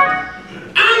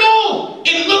 I know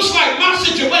it looks like my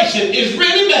situation is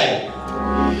really bad.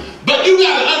 But you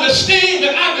got to understand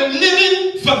that I've been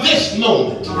living for this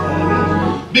moment.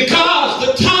 Because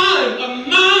the time of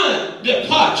my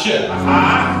departure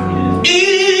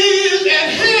is at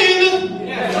hand.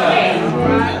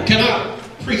 Can I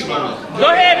preach my message? Go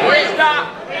ahead, preach, Doc.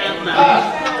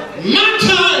 My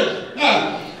time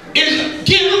is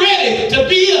getting ready to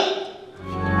be up.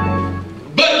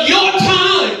 But your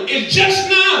time is just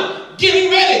now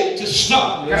getting ready to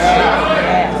start.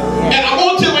 And I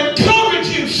want to encourage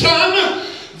you, son,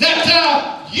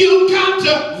 that you got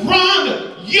to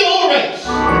run your race.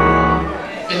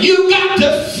 And you got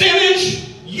to finish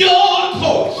your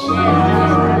course.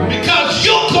 Because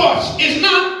your course is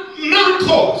not my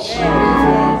course.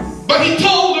 But he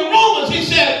told the Romans, he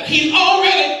said, he's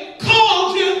already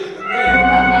called you.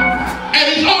 And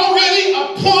he's already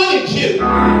appointed you.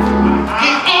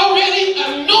 He's already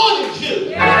anointed you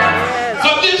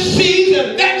for this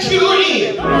season that you're in.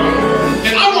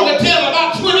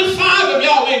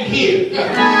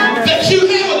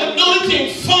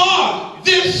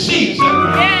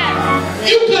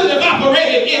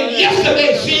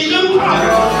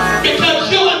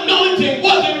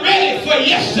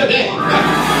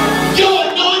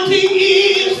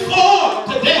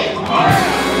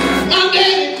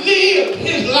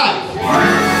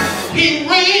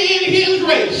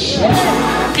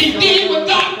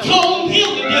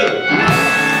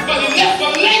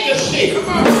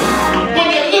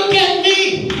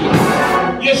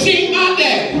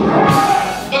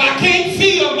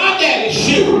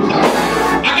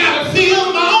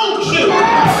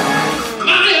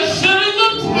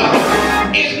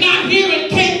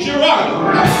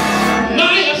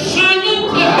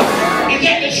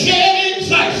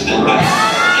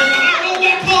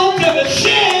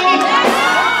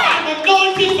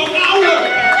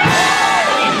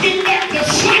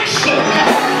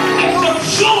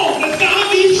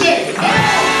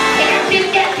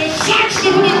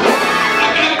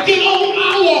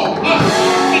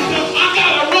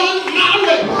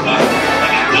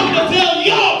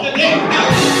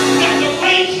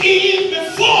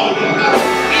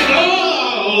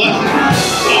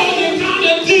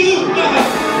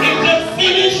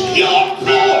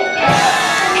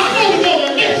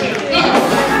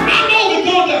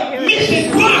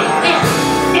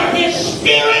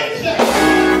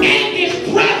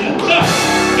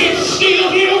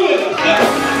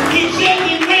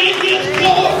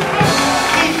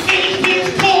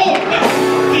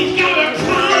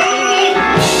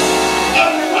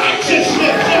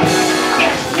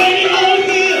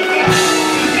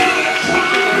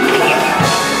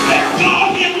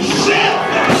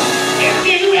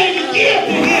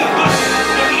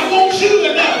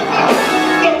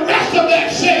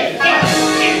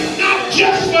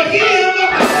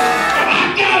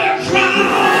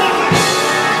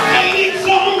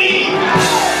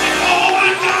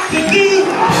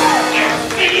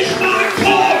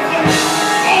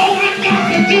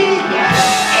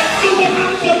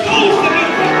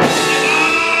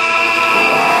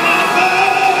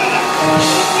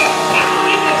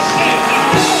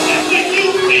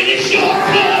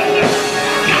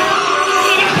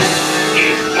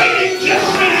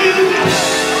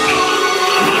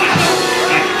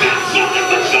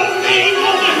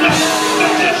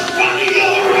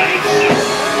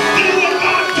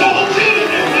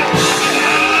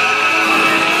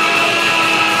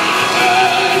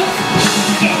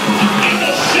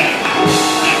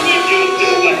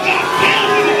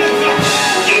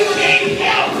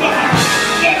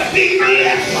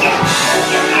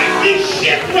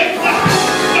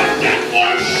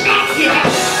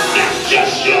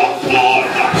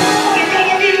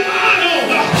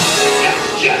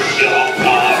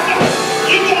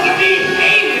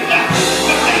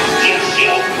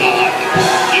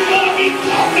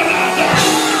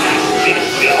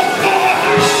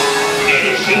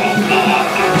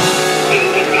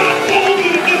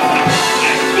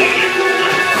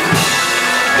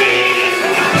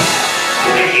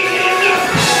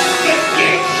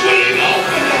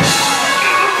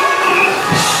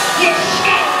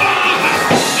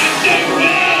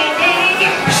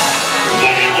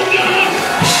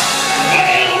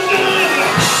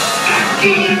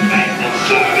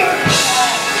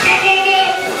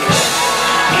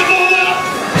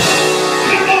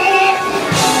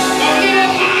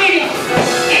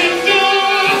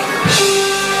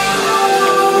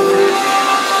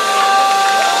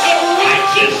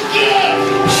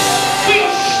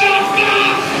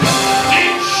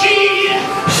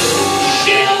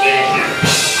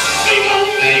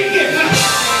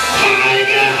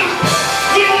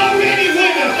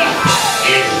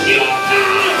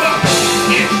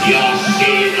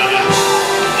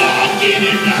 get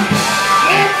it.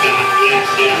 Let God bless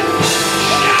you.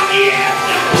 Shout yes.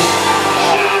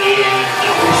 Shout yes.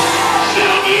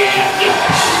 Shout yes.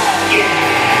 Yeah.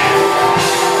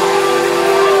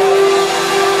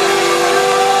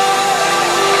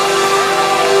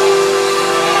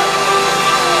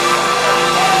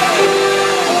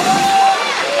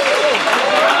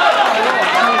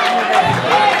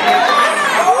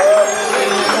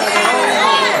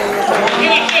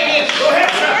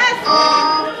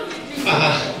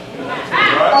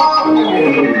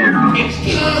 It's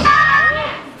time.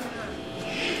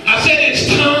 I said it's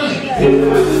time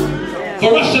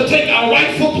for us to take our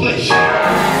rightful place.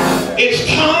 It's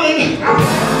time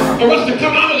for us to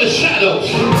come out of the shadows.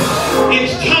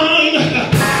 It's time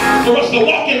for us to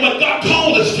walk in what God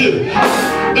called us to.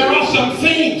 There are some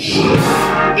things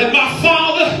that my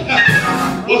Father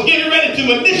was getting ready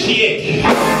to initiate,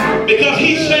 because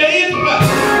he said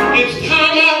it's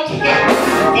time out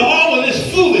for all of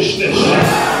this foolishness.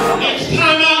 It's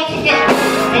time out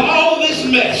for all of this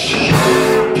mess.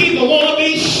 People want to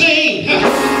be seen,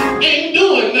 ain't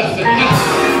doing nothing.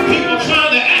 People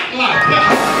trying to act like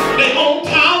they on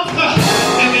top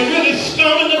and they really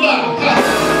scum in the bottom.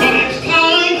 But it's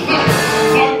time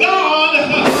for God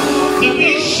to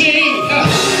be seen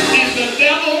and the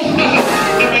devil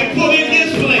to be put in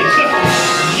his place.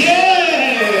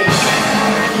 Yeah,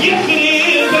 yes it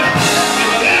is. And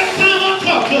the last time I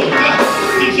talked to him,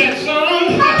 he said,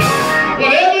 son,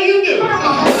 whatever you do,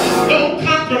 don't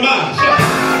compromise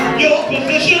your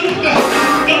position.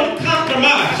 Don't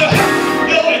compromise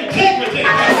your integrity.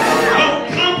 Don't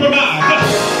compromise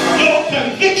your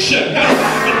conviction.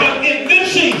 Because in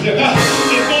this season,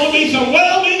 there's going to be some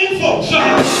well-meaning folks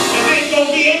that ain't going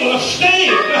to be able to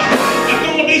stand. There's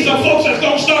going to be some folks that's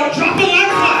going to start dropping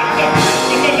like flies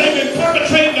because they've been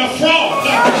perpetrating a fraud.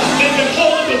 They've been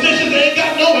holding positions they ain't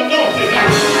got no anointing.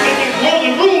 They've been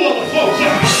holding rule over folks.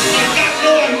 Ain't got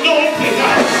no anointing.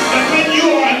 And when you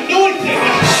are anointed,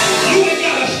 you ain't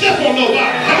got to step on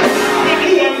nobody. When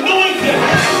you are anointed,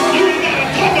 you ain't got to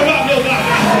talk about nobody.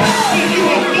 When you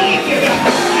are anointed,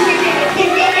 you ain't got to put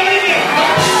nobody in.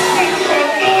 When you are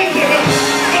anointed,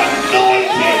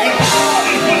 anointing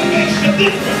is what makes the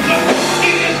difference.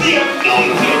 It is the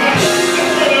anointing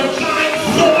that's going to shine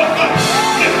forth.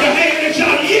 Lift your hand and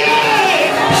shout, yeah!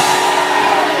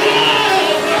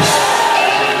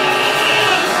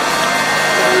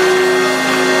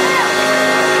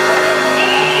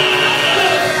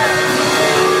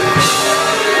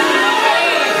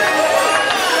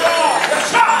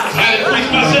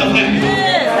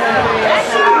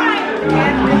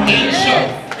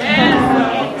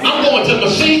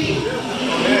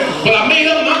 But I made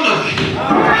up my mind.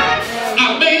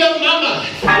 I made up my mind.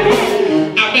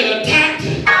 I've been attacked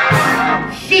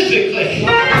physically.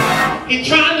 He's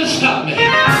trying to stop me.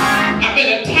 I've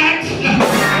been attacked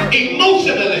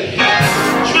emotionally,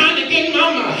 trying to get my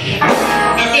mind.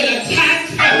 I've been attacked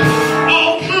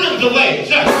all kinds of ways.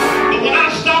 But when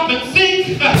I stop and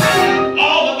think,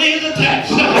 all of these attacks,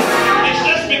 it's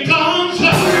just because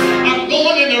I'm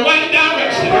going in the right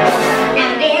direction.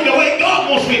 I'm going the way God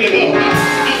wants me to go.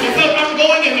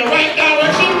 In the right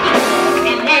direction,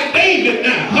 I'm like David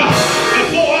now.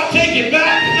 Before I take it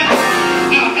back,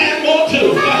 I'll add more to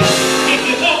it. If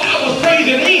you thought I was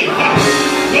praising him,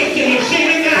 wait till you see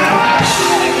me now.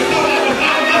 If you thought I was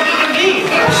out of my mind then,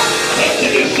 wait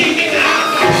till you see me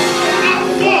now. I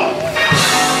fought.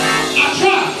 I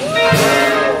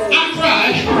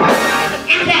tried.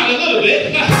 I cried a little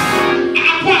bit.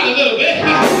 I cried a little bit.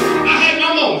 I had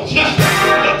my moments.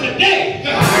 But today,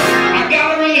 I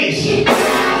got a release.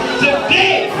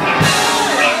 Today, I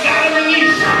got a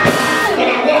release. When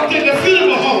I walked in the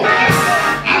funeral home,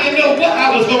 I didn't know what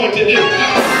I was going to do.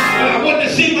 But I went to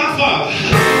see my father.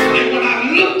 And when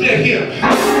I looked at him,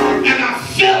 and I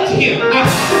felt him,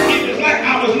 it was like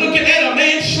I was looking at a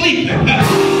man sleeping.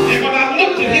 And when I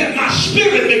looked at him, my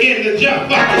spirit began to jump.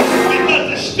 Because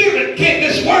the spirit came,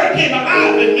 this word came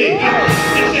alive in me.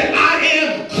 It said, I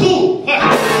am cool.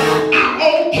 I'm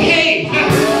okay.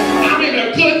 I'm in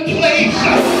a good place.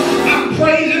 I'm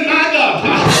praising my God.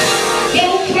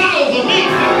 Don't cry over me.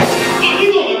 Are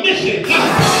you going to miss it?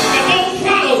 But don't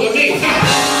cry over me.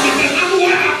 Because I'm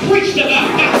where I preached about.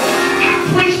 I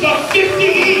preached for 50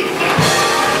 years.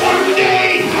 One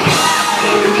day,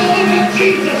 I'm going where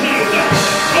Jesus is.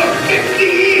 For 50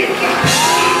 years,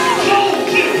 I told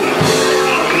you,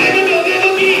 I'm living a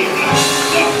little bit.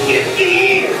 For 50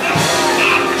 years,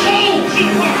 I told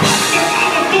you that I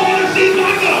was going to see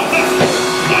my God.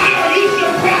 Why are you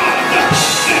surprised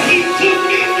that he took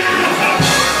me now?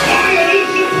 Why are you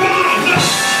surprised?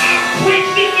 I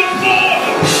preached in the floor,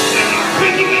 and I'm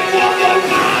preaching it one more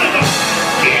time.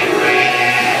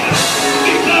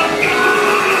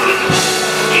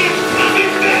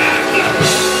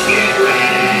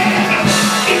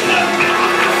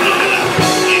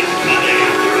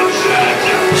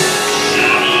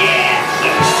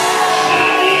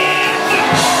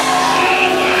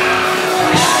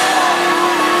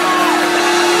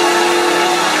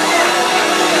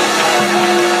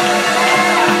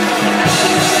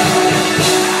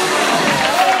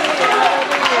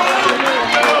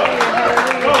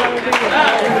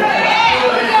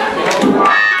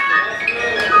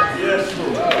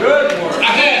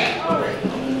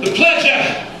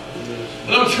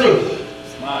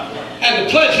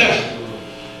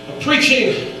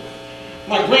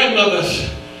 my grandmother's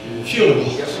funeral.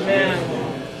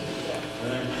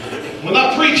 When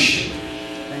I preached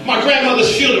my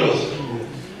grandmother's funeral,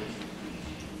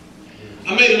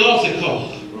 I made an altar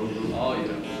call.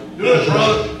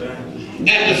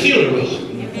 At the funeral.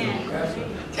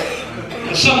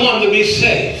 For someone to be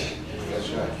saved.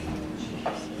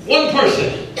 One person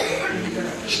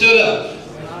stood up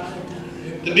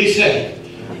to be saved.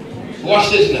 Watch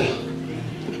this now.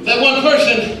 That one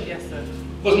person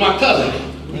was my cousin.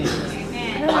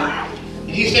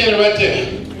 He's standing right there.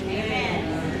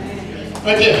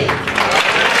 Right there.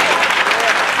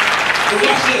 But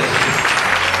watch this.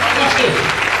 Watch this.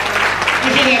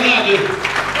 What you have now do?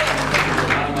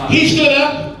 He stood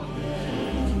up,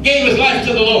 gave his life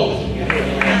to the Lord.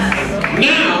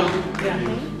 Now,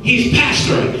 he's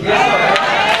pastoring.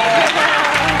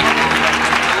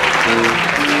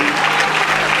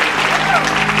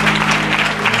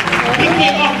 He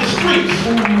came off the streets,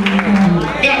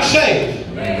 got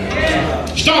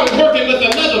saved, started working with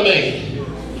another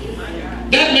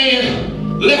man. That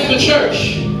man left the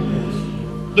church.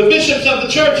 The bishops of the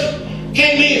church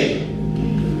came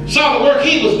in, saw the work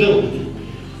he was doing,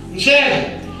 and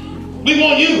said, we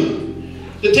want you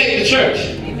to take the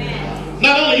church.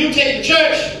 Not only you take the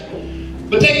church,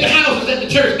 but take the houses that the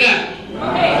church got.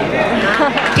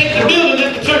 Take the building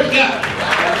that the church got.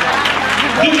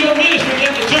 Do your ministry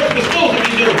that the church was supposed to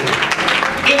be doing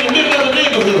in the middle of the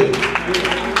neighborhood.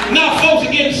 Now folks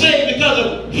are getting saved because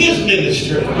of his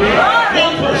ministry.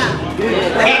 One person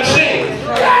got saved.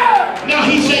 Now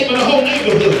he's saving the whole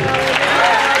neighborhood.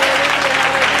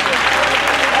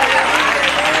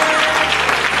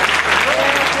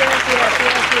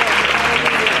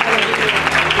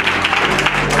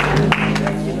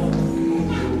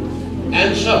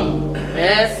 And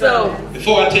so,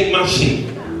 before I take my seat,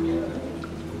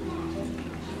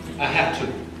 I have to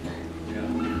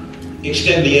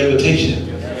extend the invitation.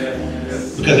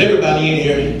 Because everybody in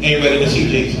here ain't ready to see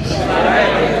Jesus.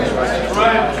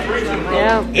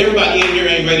 Everybody in here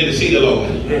ain't ready to see the Lord.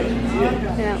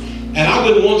 And I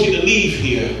wouldn't want you to leave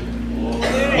here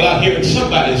without hearing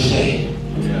somebody say,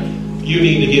 you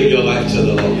need to give your life to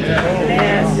the Lord.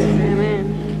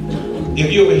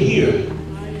 If you are here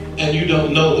and you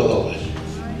don't know the Lord,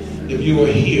 if you are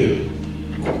here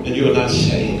and you are not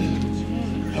saved,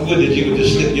 I would that you would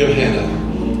just slip your hand up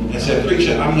and say,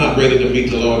 preacher, I'm not ready to meet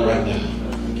the Lord right now.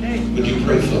 Would you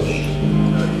pray for me?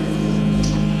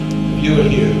 If you are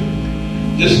here,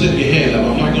 just slip your hand up.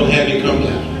 I'm not going to have you come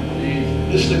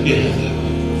down. Just slip your hand up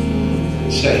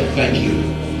and say, thank you.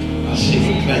 I see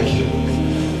you. Thank you.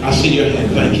 I see your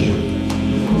hand. Thank you.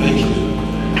 Thank you.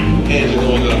 Hands are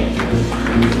going up.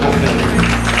 I thank you.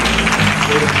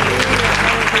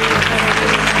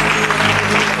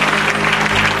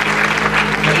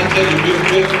 Can I tell you real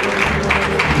quick?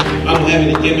 I don't have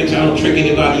any gimmicks. I don't trick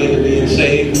anybody into being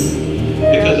saved.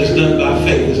 Because it's done by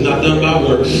faith. It's not done by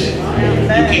works.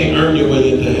 You can't earn your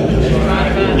way into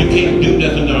heaven. You can't do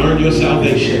nothing to earn your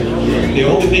salvation. The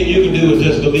only thing you can do is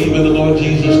just believe in the Lord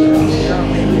Jesus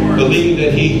Christ. Believe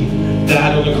that He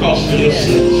died on the cross for your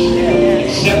sins.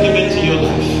 Accept Him into your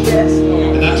life.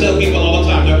 And I tell people all the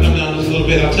time, I'll come down just a little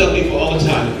bit, I tell people all the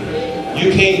time,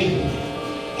 you can't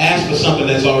ask for something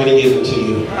that's already given to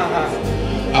you.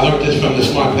 I learned this from the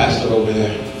smart pastor over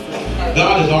there.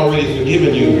 God has already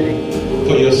forgiven you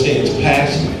for your sins,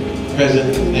 past,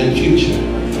 present, and future.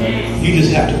 You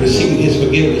just have to receive His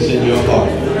forgiveness in your heart.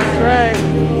 Right.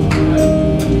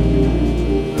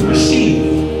 Receive.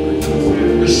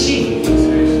 Receive.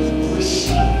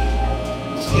 Receive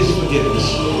His forgiveness.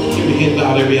 You begin to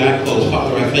bow every eye closed.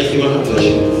 Father, I thank you and I bless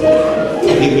you.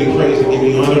 I give you praise, I give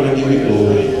you honor, and I give you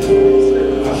glory.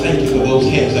 I thank you for those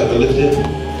hands that were lifted.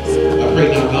 I pray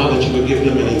now, God, that you would give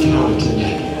them an encounter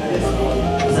tonight.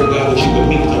 Pray, God, that you would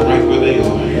meet them right where they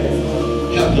are.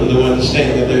 Help them to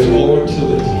understand that there's more to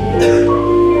it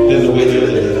than the way they're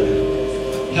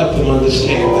living. Help them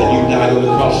understand that you died on the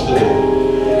cross for them.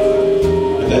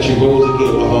 And that you rose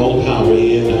again with all power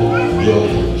in your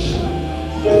hands.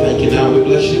 I thank you now. We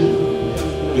bless you.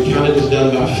 We count it as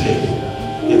done by faith.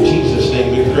 In Jesus'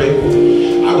 name we pray.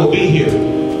 I will be here.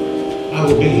 I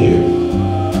will be here.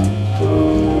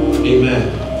 Amen.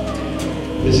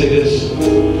 Let me say this.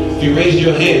 If you raised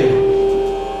your hand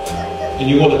and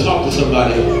you want to talk to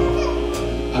somebody,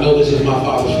 I know this is my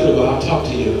father's funeral, but I'll talk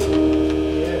to you.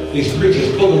 These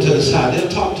preachers, pull them to the side. They'll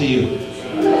talk to you.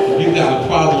 If you've got a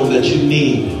problem that you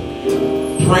need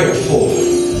prayer for.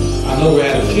 I know we're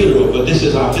at a funeral, but this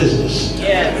is our business.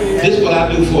 This is what I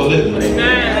do for a living.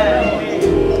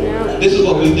 This is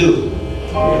what we do.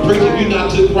 Preacher, if you're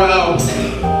not too proud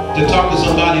to talk to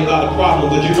somebody about a problem,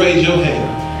 would you raise your hand?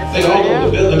 They all over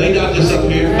the building. They not just up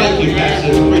here. Thank you,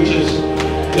 pastors, preachers.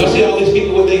 Y'all see all these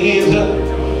people with their hands up?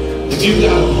 If you've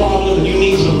got a problem and you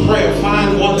need some prayer,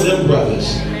 find one of them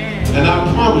brothers. And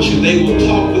I promise you, they will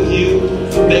talk with you.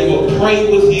 They will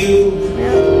pray with you.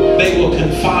 They will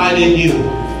confide in you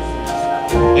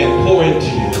and pour into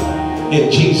you.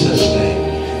 In Jesus'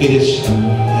 name, it is so.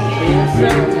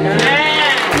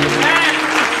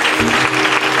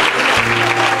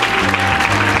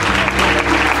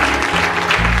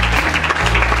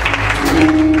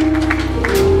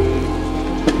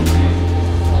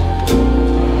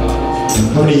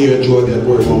 How many of you enjoyed that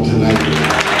word on tonight?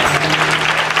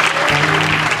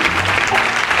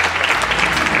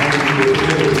 How many of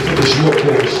you finish your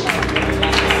course?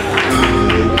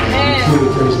 Truly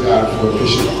praise God for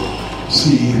Bishop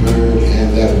C.E. Bird and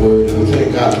that word. And we thank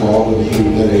God for all of you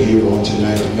that are here on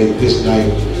tonight to make this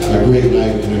night a great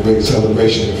night and a great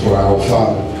celebration for our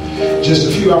Father. Just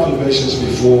a few observations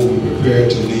before we prepare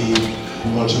to leave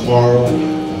on tomorrow.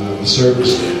 The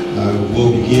service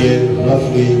will begin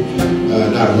roughly,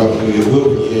 it will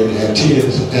begin at 10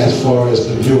 as far as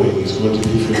the viewing. It's going to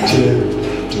be from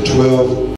 10 to 12.